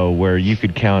in a row where you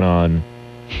could count on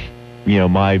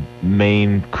my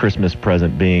main Christmas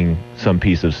present being some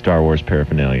piece of Star Wars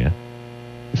paraphernalia,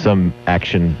 some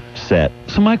action set.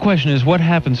 So my question is, what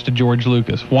happens to George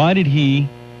Lucas? Why did he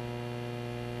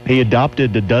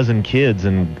adopted a dozen kids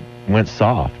and went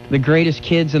soft? The greatest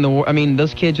kids in the world.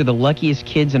 Those kids are the luckiest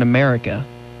kids in America.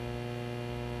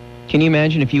 Can you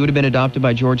imagine if you would have been adopted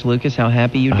by George Lucas, how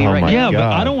happy you'd be right now? Yeah,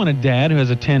 but I don't want a dad who has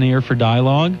a 10 ear for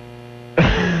dialogue.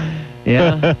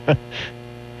 Yeah.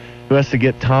 Who has to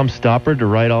get Tom Stoppard to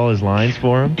write all his lines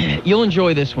for him? You'll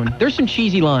enjoy this one. There's some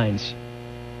cheesy lines.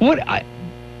 Why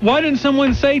didn't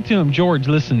someone say to him, George,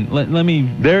 listen, let me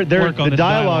work on this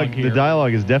dialogue here. The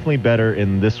dialogue is definitely better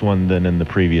in this one than in the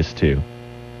previous two.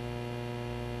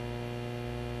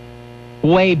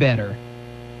 Way better.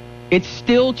 It's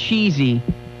still cheesy.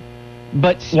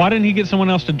 But why didn't he get someone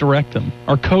else to direct him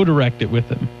or co-direct it with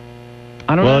him?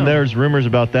 I don't know. Well, and there's rumors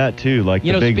about that too, like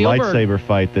the big lightsaber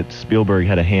fight that Spielberg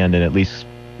had a hand in, at least,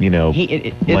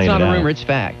 it's not a rumor, it's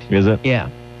fact. Is it? Yeah.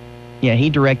 Yeah, he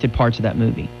directed parts of that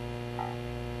movie.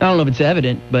 I don't know if it's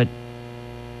evident, but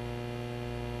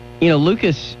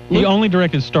Lucas... He only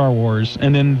directed Star Wars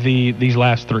and then these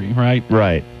last three, right?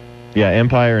 Right. Yeah,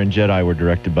 Empire and Jedi were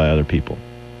directed by other people.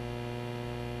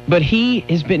 But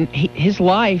his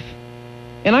life...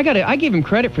 And I give him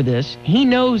credit for this. He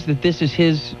knows that this is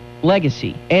his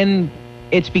legacy, and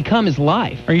it's become his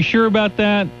life. Are you sure about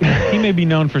that? He may be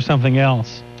known for something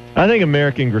else. I think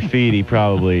American Graffiti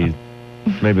probably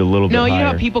maybe a little bit higher. No, you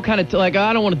know how people kind of I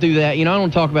don't want to do that. I don't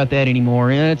want to talk about that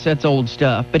anymore. That's old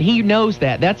stuff. But he knows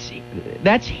that.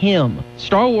 That's him.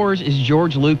 Star Wars is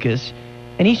George Lucas,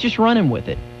 and he's just running with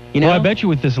it. Well, I bet you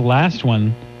with this last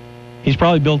one, he's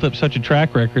probably built up such a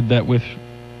track record that with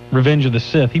Revenge of the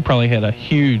Sith, he probably had a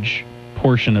huge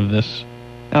portion of this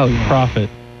profit.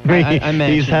 I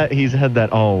imagine. He's had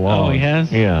that all along. Oh, he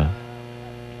has? Yeah.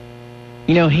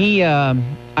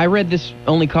 I read this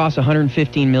only cost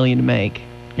 $115 million to make.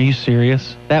 Are you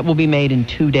serious? That will be made in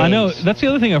 2 days. I know. That's the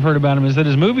other thing I've heard about him is that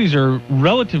his movies are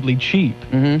relatively cheap.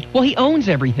 Mm-hmm. Well, he owns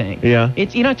everything. Yeah. You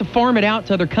don't have to farm it out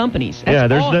to other companies. That's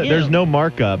there's no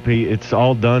markup. It's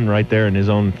all done right there in his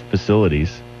own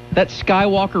facilities. That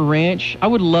Skywalker Ranch, I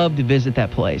would love to visit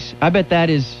that place. I bet that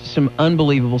is some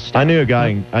unbelievable stuff. I knew a guy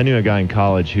in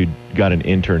college who got an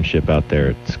internship out there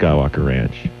at Skywalker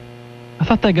Ranch. I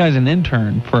thought that guy's an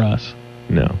intern for us.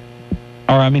 No.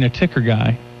 Or, I mean, a ticker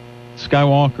guy.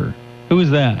 Skywalker. Who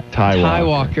is that? Ty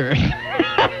Walker.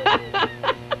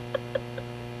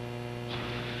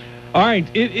 All right,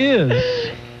 it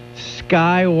is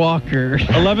Skywalker.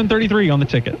 11:33 on the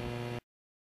ticket.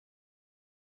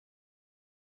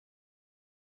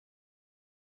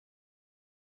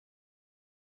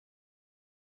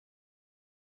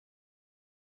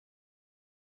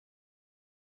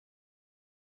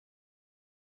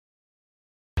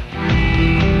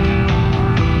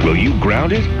 Will you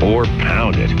ground it or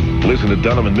pound it? Listen to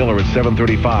Dunham and Miller at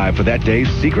 7:35 for that day's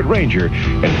Secret Ranger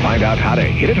and find out how to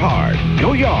hit it hard,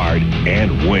 go yard,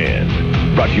 and win.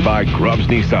 Brought to you by Grubbs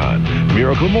Nissan,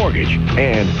 Miracle Mortgage,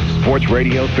 and Sports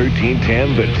Radio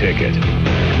 1310 The Ticket.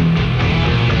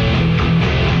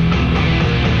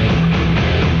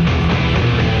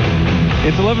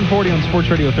 It's 11:40 on Sports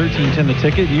Radio 1310 The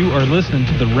Ticket. You are listening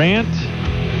to The Rant,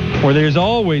 where there's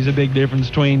always a big difference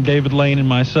between David Lane and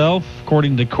myself,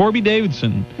 according to Corby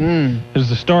Davidson, who's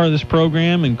the star of this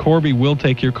program, and Corby will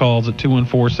take your calls at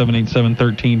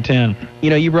 214-787-1310.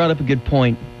 You brought up a good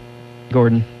point,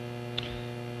 Gordon.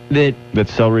 That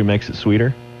celery makes it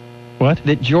sweeter? What?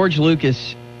 That George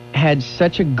Lucas had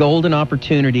such a golden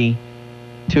opportunity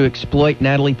to exploit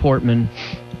Natalie Portman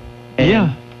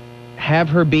and have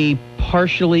her be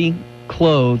partially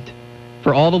clothed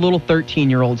for all the little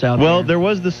 13-year-olds out there. Well, there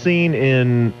was the scene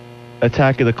in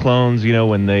Attack of the Clones,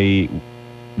 when they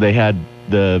had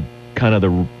the kind of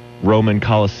the Roman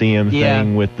Colosseum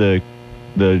thing with the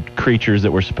creatures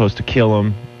that were supposed to kill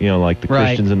them, like the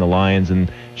Christians and the lions,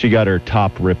 and she got her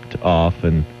top ripped off,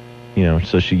 and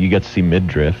so you got to see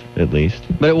midriff at least.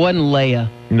 But it wasn't Leia.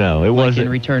 No, it wasn't.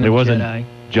 In Return of the wasn't Jedi.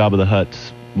 Jabba the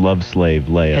Hutt's love slave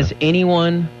Leia. Has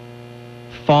anyone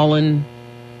fallen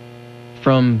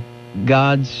from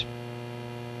God's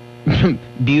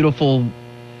beautiful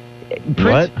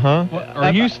What? Huh?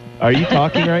 Are you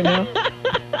talking right now?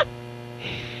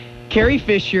 Carrie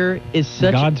Fisher is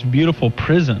such God's beautiful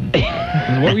prison.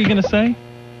 What were you going to say?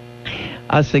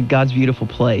 I said God's beautiful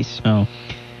place. Oh.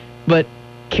 But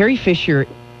Carrie Fisher,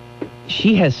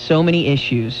 she has so many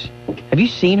issues. Have you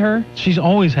seen her? She's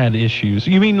always had issues.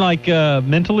 You mean like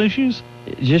mental issues?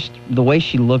 Just the way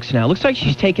she looks now. Looks like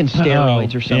she's taking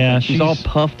steroids or something. Yeah, she's all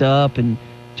puffed up and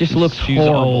just looks she's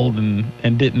horrible. Old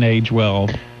and didn't age well.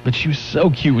 But she was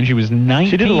so cute when she was 19.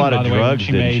 She did a lot of drugs,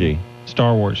 didn't she?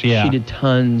 Star Wars, yeah. She did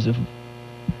tons of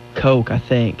coke, I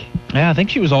think. Yeah, I think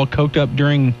she was all coked up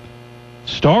during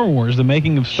Star Wars, the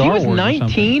making of Star Wars. She was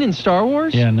 19 in Star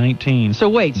Wars? Yeah, 19. So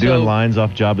wait, doing lines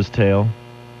off Jabba's tail.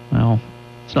 Well,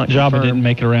 it's not Jabba confirmed. didn't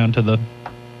make it around to the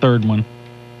third one.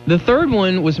 The third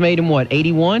one was made in what,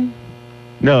 81?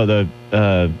 No, the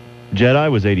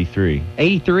Jedi was 83.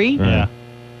 83? Yeah.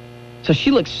 So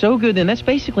she looks so good then. That's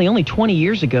basically only 20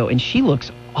 years ago, and she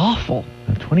looks awful.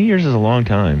 20 years is a long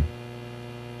time.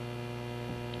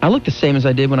 I look the same as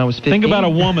I did when I was 15. Think about a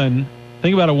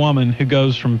woman who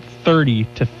goes from 30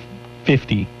 to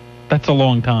 50. That's a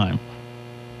long time.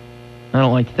 I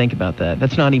don't like to think about that.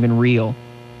 That's not even real.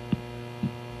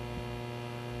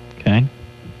 Okay.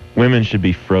 Women should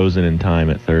be frozen in time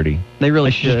at 30. They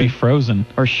really should just be frozen.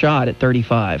 Or shot at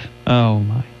 35. Oh,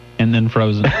 my. And then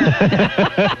frozen.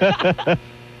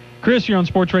 Chris, you're on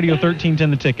Sports Radio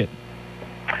 1310 The Ticket.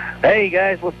 Hey,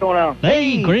 guys, what's going on?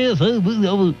 Hey, Chris.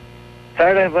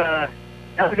 Tired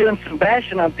of doing some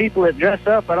bashing on people that dress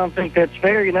up. I don't think that's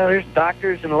fair. There's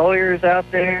doctors and lawyers out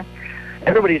there.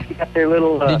 Everybody's got their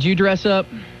little... Did you dress up?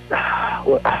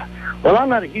 Well, I'm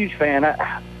not a huge fan.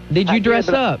 Did you dress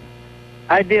up?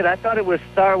 I did. I thought it was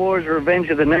Star Wars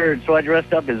Revenge of the Nerds, so I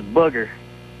dressed up as Booger.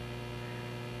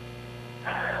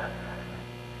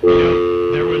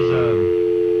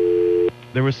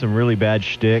 There was some really bad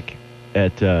shtick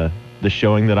at the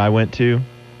showing that I went to.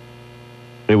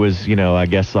 It was, I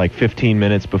guess like 15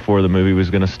 minutes before the movie was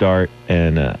going to start,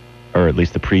 and or at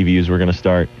least the previews were going to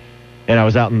start. And I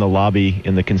was out in the lobby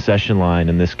in the concession line,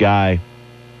 and this guy,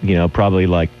 probably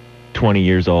like 20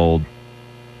 years old,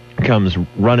 comes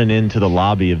running into the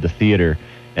lobby of the theater,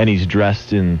 and he's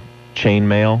dressed in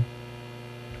chainmail.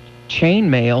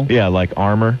 Chainmail? Yeah, like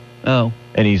armor. Oh.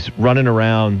 And he's running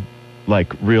around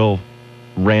like real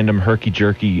random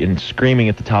herky-jerky and screaming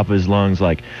at the top of his lungs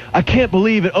like, I can't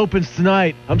believe it opens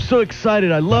tonight. I'm so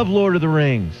excited. I love Lord of the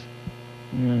Rings.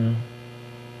 Yeah.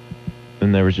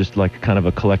 And there was just like kind of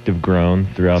a collective groan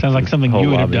throughout. Sounds like something you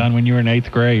would have lobby. done when you were in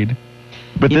 8th grade.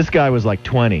 But this guy was like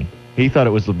 20. He thought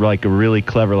it was like a really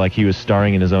clever, like he was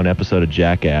starring in his own episode of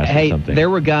Jackass or something. There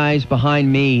were guys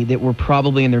behind me that were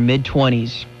probably in their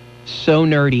mid-20s, so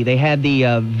nerdy. They had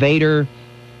the Vader,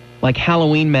 like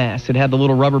Halloween mask that had the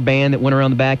little rubber band that went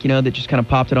around the back, you know, that just kind of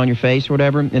popped it on your face or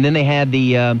whatever. And then they had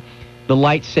the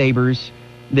lightsabers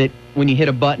that when you hit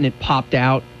a button, it popped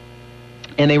out.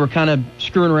 And they were kind of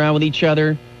screwing around with each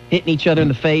other, hitting each other in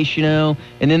the face, you know.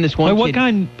 And then this one what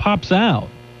kind pops out?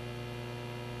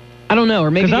 I don't know,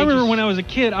 or maybe because I remember when I was a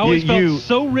kid, I always felt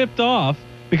so ripped off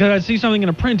because I'd see something in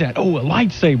a print ad. Oh, a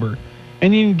lightsaber,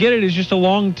 and you can get it as just a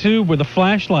long tube with a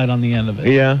flashlight on the end of it.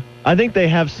 Yeah, I think they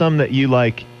have some that you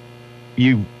like,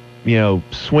 you know,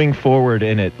 swing forward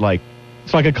and it like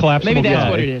it's like a collapsible. Maybe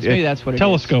that's what it is. Maybe that's what it is.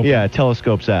 Telescope. Yeah, it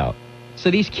telescopes out. So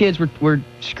these kids were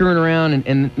screwing around,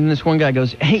 and this one guy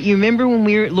goes, hey, you remember when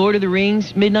we were at Lord of the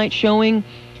Rings midnight showing,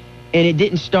 and it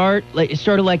didn't start, like it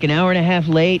started like an hour and a half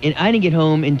late, and I didn't get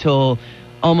home until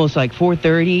almost like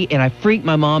 4:30, and I freaked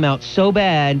my mom out so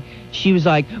bad. She was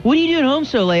like, what are you doing home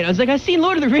so late? I was like, I seen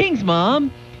Lord of the Rings,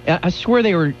 Mom. I swear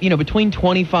they were, you know, between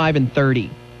 25 and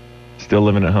 30. Still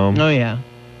living at home? Oh, yeah.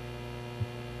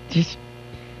 Just,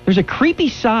 there's a creepy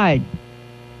side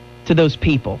to those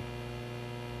people.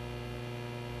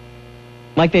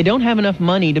 Like they don't have enough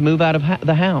money to move out of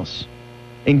the house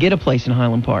and get a place in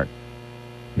Highland Park.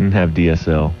 And have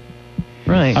DSL.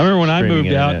 Right. I remember when I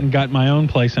moved out and got my own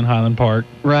place in Highland Park.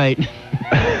 Right.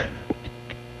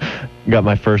 Got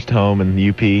my first home in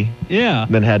UP. Yeah.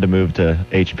 Then had to move to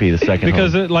HP the second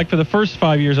because home. like for the first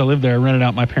 5 years I lived there, I rented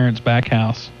out my parents' back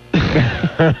house.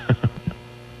 And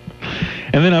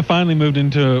then I finally moved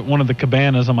into one of the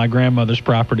cabanas on my grandmother's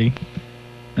property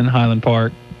in Highland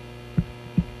Park.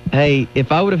 Hey,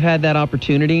 if I would have had that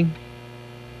opportunity,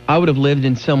 I would have lived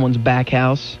in someone's back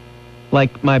house,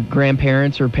 like my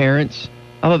grandparents or parents.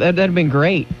 I thought that'd have been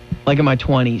great, like in my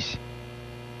 20s.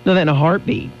 No, that in a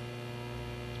heartbeat.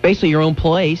 It's basically your own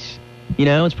place. You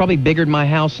know, it's probably bigger than my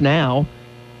house now.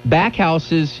 Back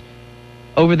houses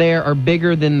over there are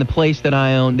bigger than the place that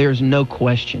I own. There's no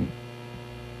question.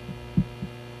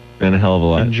 Been a hell of a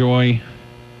lot. Enjoy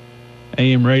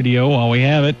AM radio while we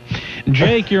have it.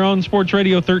 Jake, you're on Sports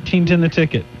Radio 1310 The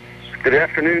Ticket. Good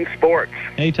afternoon, sports.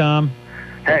 Hey, Tom.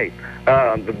 Hey,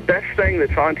 the best thing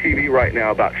that's on TV right now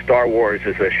about Star Wars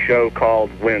is a show called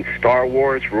When Star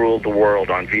Wars Ruled the World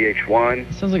on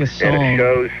VH1. Sounds like a song. And it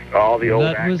shows all the old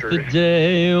actors. That was the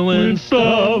day when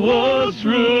Star Wars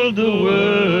ruled the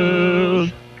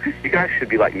world. You guys should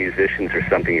be like musicians or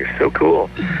something. You're so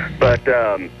cool. But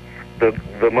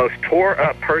the most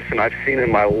tore-up person I've seen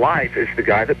in my life is the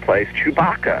guy that plays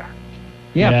Chewbacca.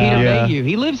 Yeah, Peter Mayhew.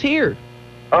 He lives here.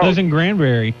 Lives in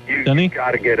Granbury, doesn't he? You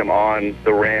got to get him on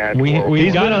the Rant.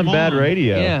 He's been on Bad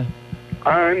Radio. Yeah.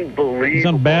 Unbelievable. He's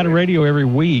on Bad Radio every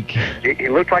week. He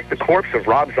looked like the corpse of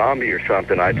Rob Zombie or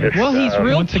something. Well, he's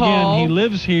real once tall. Again, he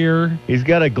lives here. He's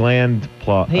got a gland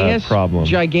he has problem.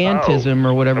 Gigantism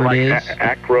or whatever like it is.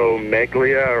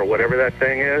 Acromegalia or whatever that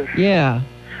thing is. Yeah.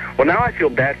 Well, now I feel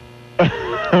bad.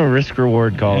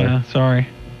 Risk-reward caller. Yeah, sorry.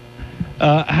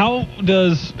 How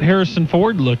does Harrison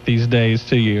Ford look these days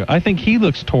to you? I think he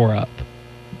looks tore up.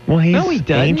 Well, he's No, he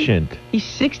doesn't. ancient. He's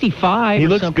 65 He or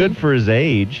looks something. good for his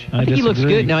age. I think he looks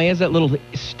good. Now he has that little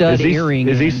stud earring.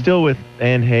 Is he still with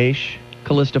Anne Heche?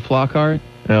 Callista Flockhart?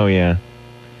 Oh, yeah.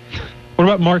 What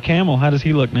about Mark Hamill? How does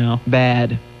he look now?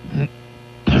 Bad.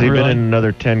 Has he been in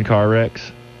another 10 car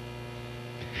wrecks?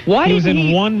 Why he was didn't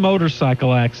in one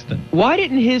motorcycle accident. Why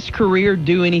didn't his career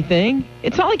do anything?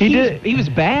 It's not like he was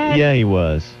bad. Yeah, he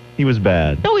was. He was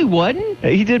bad. No, he wasn't.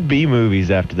 He did B movies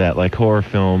after that, like horror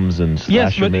films and slasher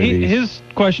Yes, but movies. his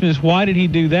question is, why did he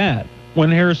do that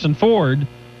when Harrison Ford...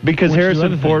 Because went through Harrison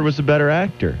other Ford things? was a better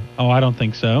actor. Oh, I don't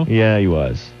think so. Yeah, he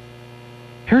was.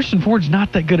 Harrison Ford's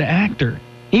not that good an actor.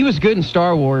 He was good in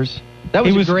Star Wars. That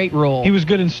was a great role. He was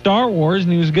good in Star Wars,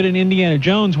 and he was good in Indiana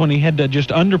Jones when he had to just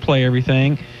underplay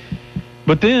everything.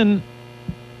 But then,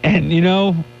 and you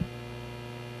know,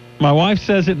 my wife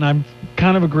says it, and I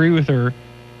kind of agree with her.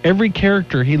 Every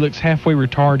character he looks halfway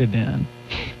retarded in.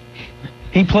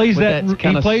 He plays that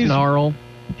kind of plays snarl.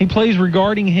 He plays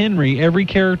regarding Henry. Every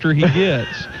character he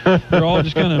gets, they're all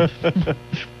just kind of.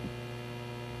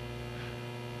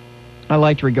 I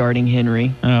liked regarding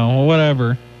Henry. Oh, well,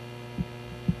 whatever.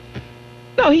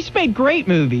 No, he's made great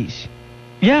movies.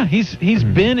 Yeah, he's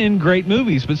been in great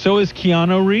movies, but so is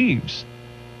Keanu Reeves.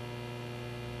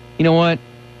 You know what?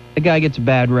 The guy gets a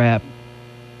bad rap.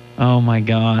 Oh, my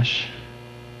gosh.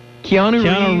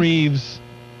 Keanu Reeves.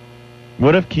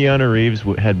 What if Keanu Reeves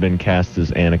had been cast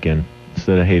as Anakin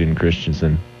instead of Hayden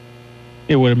Christensen?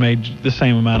 It would have made the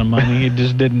same amount of money. It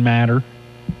just didn't matter.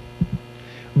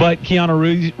 But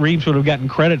Keanu Reeves would have gotten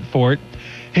credit for it.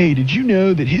 Hey, did you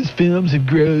know that his films have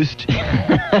grossed?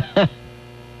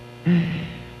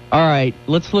 All right,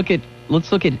 let's look at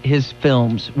his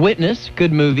films. Witness,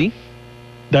 good movie.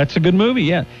 That's a good movie,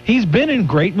 yeah. He's been in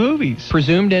great movies.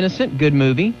 Presumed Innocent, good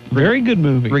movie. Very good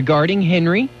movie. Regarding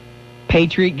Henry,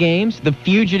 Patriot Games, The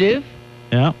Fugitive.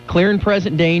 Yeah. Clear and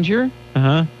Present Danger.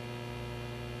 Uh-huh.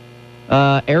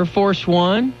 Air Force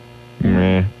One.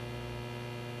 Meh.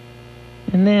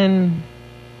 And then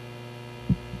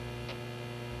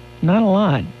not a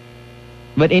lot.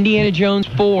 But Indiana Jones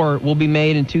 4 will be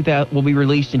made in will be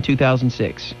released in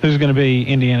 2006. Who's going to be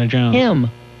Indiana Jones? Him.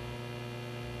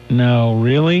 No,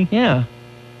 really? Yeah.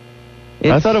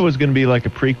 I thought it was going to be like a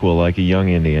prequel, like a young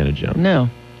Indiana Jones. No.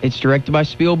 It's directed by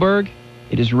Spielberg.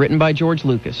 It is written by George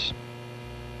Lucas.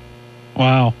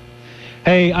 Wow.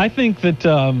 Hey, I think that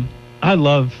I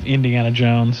love Indiana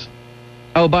Jones.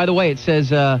 Oh, by the way, it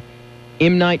says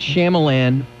M. Night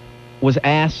Shyamalan was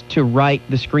asked to write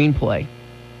the screenplay.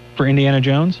 For Indiana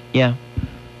Jones? Yeah.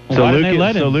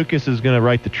 Well, so, Lucas is going to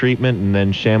write the treatment, and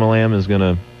then Shyamalan is going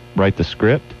to write the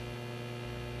script?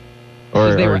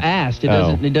 Because they were asked. It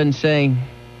doesn't say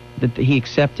that he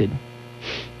accepted.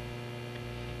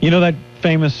 You know that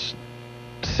famous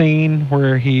scene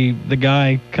where the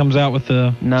guy comes out with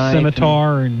the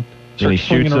scimitar and starts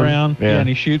swinging around? Yeah, and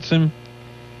he shoots him.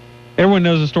 Everyone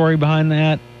knows the story behind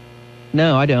that.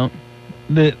 No, I don't.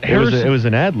 It was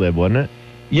an ad lib, wasn't it?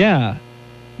 Yeah.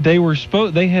 They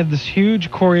had this huge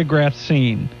choreographed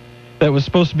scene that was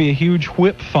supposed to be a huge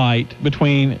whip fight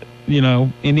between,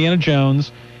 Indiana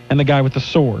Jones and the guy with the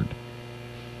sword.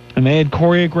 And they had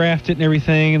choreographed it and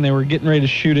everything, and they were getting ready to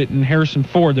shoot it. And Harrison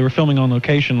Ford, they were filming on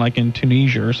location, like in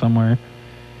Tunisia or somewhere.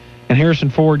 And Harrison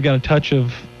Ford got a touch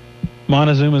of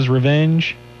Montezuma's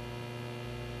Revenge.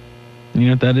 You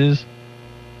know what that is?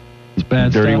 It's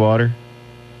bad Dirty stuff. water.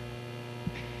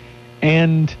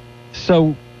 And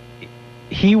so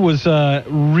he was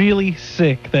really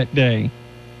sick that day,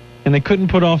 and they couldn't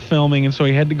put off filming, and so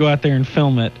he had to go out there and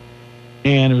film it.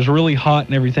 And it was really hot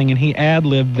and everything, and he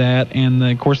ad-libbed that, and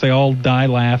of course they all die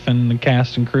laughing, the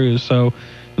cast and crew. So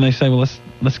and they say, well,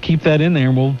 let's keep that in there,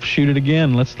 and we'll shoot it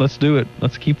again. Let's do it.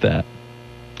 Let's keep that.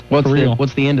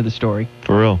 What's the end of the story?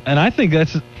 For real. And I think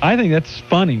that's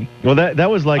funny. Well, that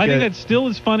was like I think that still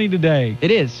is funny today. It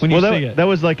is. When you see it. That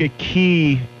was like a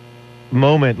key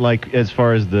moment, like as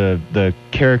far as the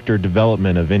character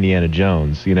development of Indiana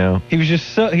Jones. He was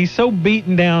just he's so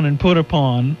beaten down and put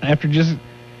upon after just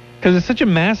because it's such a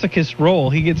masochist role.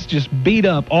 He gets just beat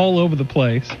up all over the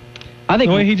place. I think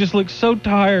the way he just looks so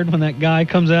tired when that guy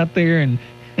comes out there and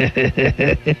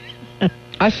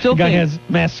I still the guy think has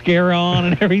mascara on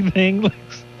and everything.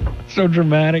 Looks so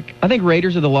dramatic. I think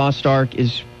Raiders of the Lost Ark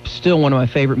is still one of my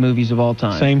favorite movies of all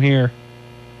time. Same here.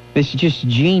 It's just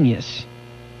genius.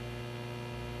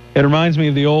 It reminds me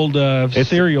of the old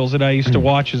serials that I used to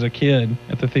watch as a kid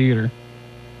at the theater.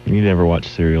 You never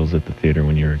watched serials at the theater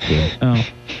when you were a kid. Oh.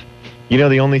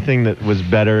 The only thing that was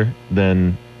better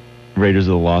than Raiders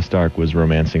of the Lost Ark was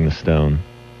Romancing the Stone.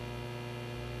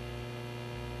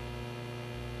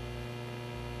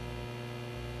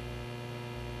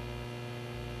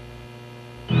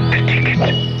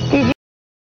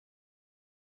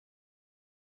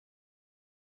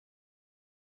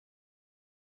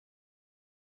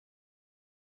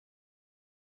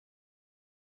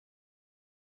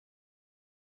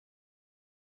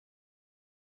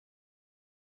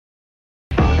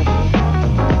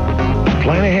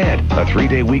 Plan ahead. A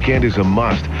 3-day weekend is a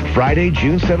must. Friday,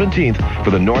 June 17th for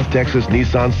the North Texas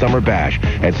Nissan Summer Bash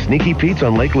at Sneaky Pete's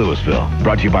on Lake Lewisville.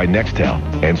 Brought to you by Nextel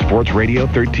and Sports Radio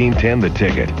 1310 The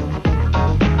Ticket.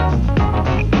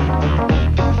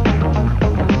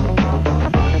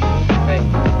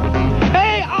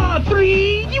 Hey,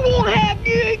 R3, you won't have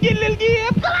get a little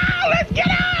gift? Come on, let's get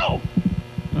out!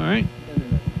 All right.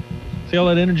 See all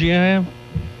that energy I have?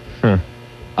 Huh.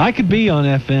 I could be on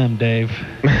FM, Dave.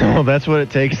 Well, that's what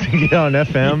it takes to get on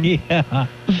FM? Yeah.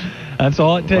 That's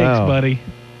all it takes, buddy.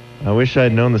 I wish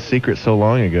I'd known the secret so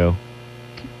long ago.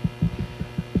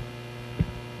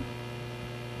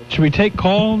 Should we take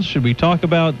calls? Should we talk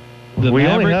about the We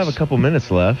Mavericks? only have a couple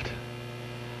minutes left.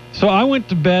 So I went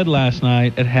to bed last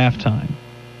night at halftime.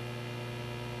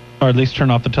 Or at least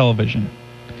turn off the television.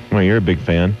 Well, you're a big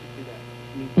fan.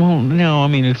 Well, no, I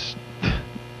mean, it's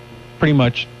pretty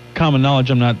much common knowledge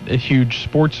I'm not a huge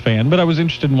sports fan, but I was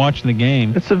interested in watching the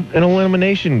game. It's an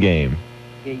elimination game.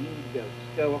 Yeah, you need to go.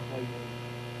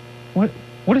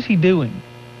 What is he doing?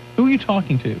 Who are you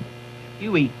talking to?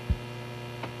 Huey.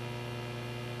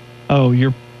 Oh,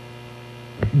 your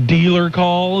dealer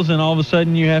calls, and all of a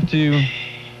sudden you have to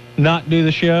not do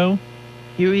the show?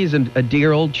 Huey is a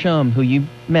dear old chum who you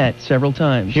met several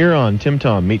times. Here on Tim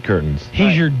Tom Meat Curtains.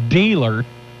 He's your dealer.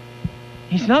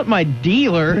 He's not my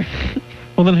dealer.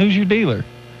 Well, then who's your dealer?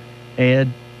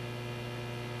 Ed.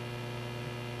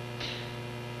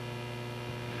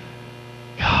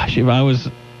 Gosh, if I was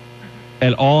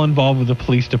at all involved with the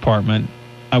police department,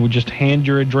 I would just hand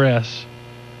your address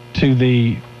to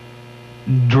the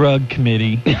drug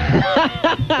committee.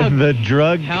 The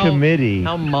drug committee.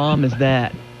 How mom is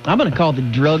that? I'm going to call the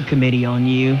drug committee on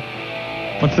you.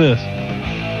 What's this?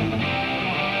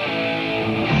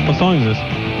 What song is this?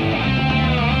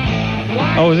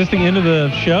 Oh, is this the end of the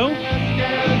show?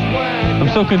 I'm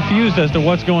so confused as to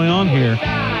what's going on here.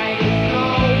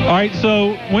 All right,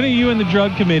 so when are you and the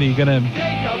drug committee going to...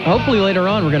 Hopefully later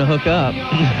on we're going to hook up.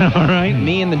 All right.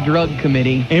 Me and the drug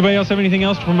committee. Anybody else have anything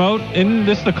else to promote? Isn't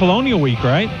this the Colonial Week,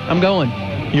 right? I'm going.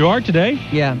 You are today?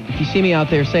 Yeah. If you see me out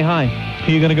there, say hi.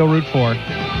 Who are you going to go root for?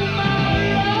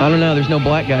 I don't know. There's no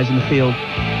black guys in the field.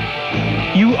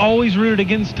 You always rooted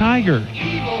against Tiger.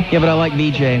 Yeah, but I like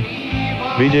VJ.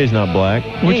 VJ's not black.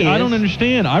 Which I don't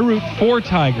understand. I root for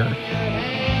Tiger.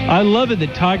 I love it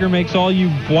that Tiger makes all you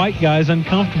white guys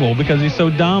uncomfortable because he's so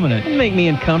dominant. Doesn't make me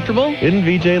uncomfortable. Isn't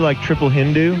VJ like triple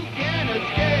Hindu?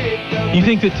 You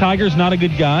think that Tiger's not a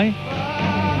good guy?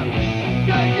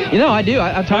 You know, I do.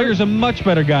 Tiger's a much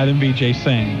better guy than VJ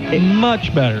Singh.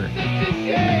 Much better.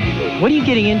 What are you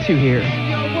getting into here?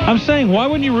 I'm saying, why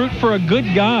wouldn't you root for a good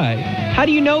guy? How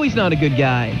do you know he's not a good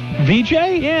guy? VJ?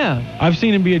 Yeah. I've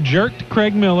seen him be a jerk to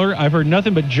Craig Miller. I've heard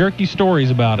nothing but jerky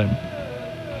stories about him.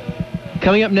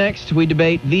 Coming up next, we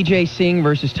debate VJ Singh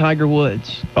versus Tiger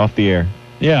Woods. Off the air.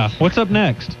 Yeah. What's up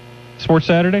next? Sports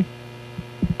Saturday?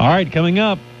 All right, coming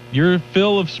up, your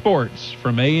fill of sports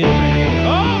from AM.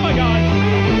 Oh!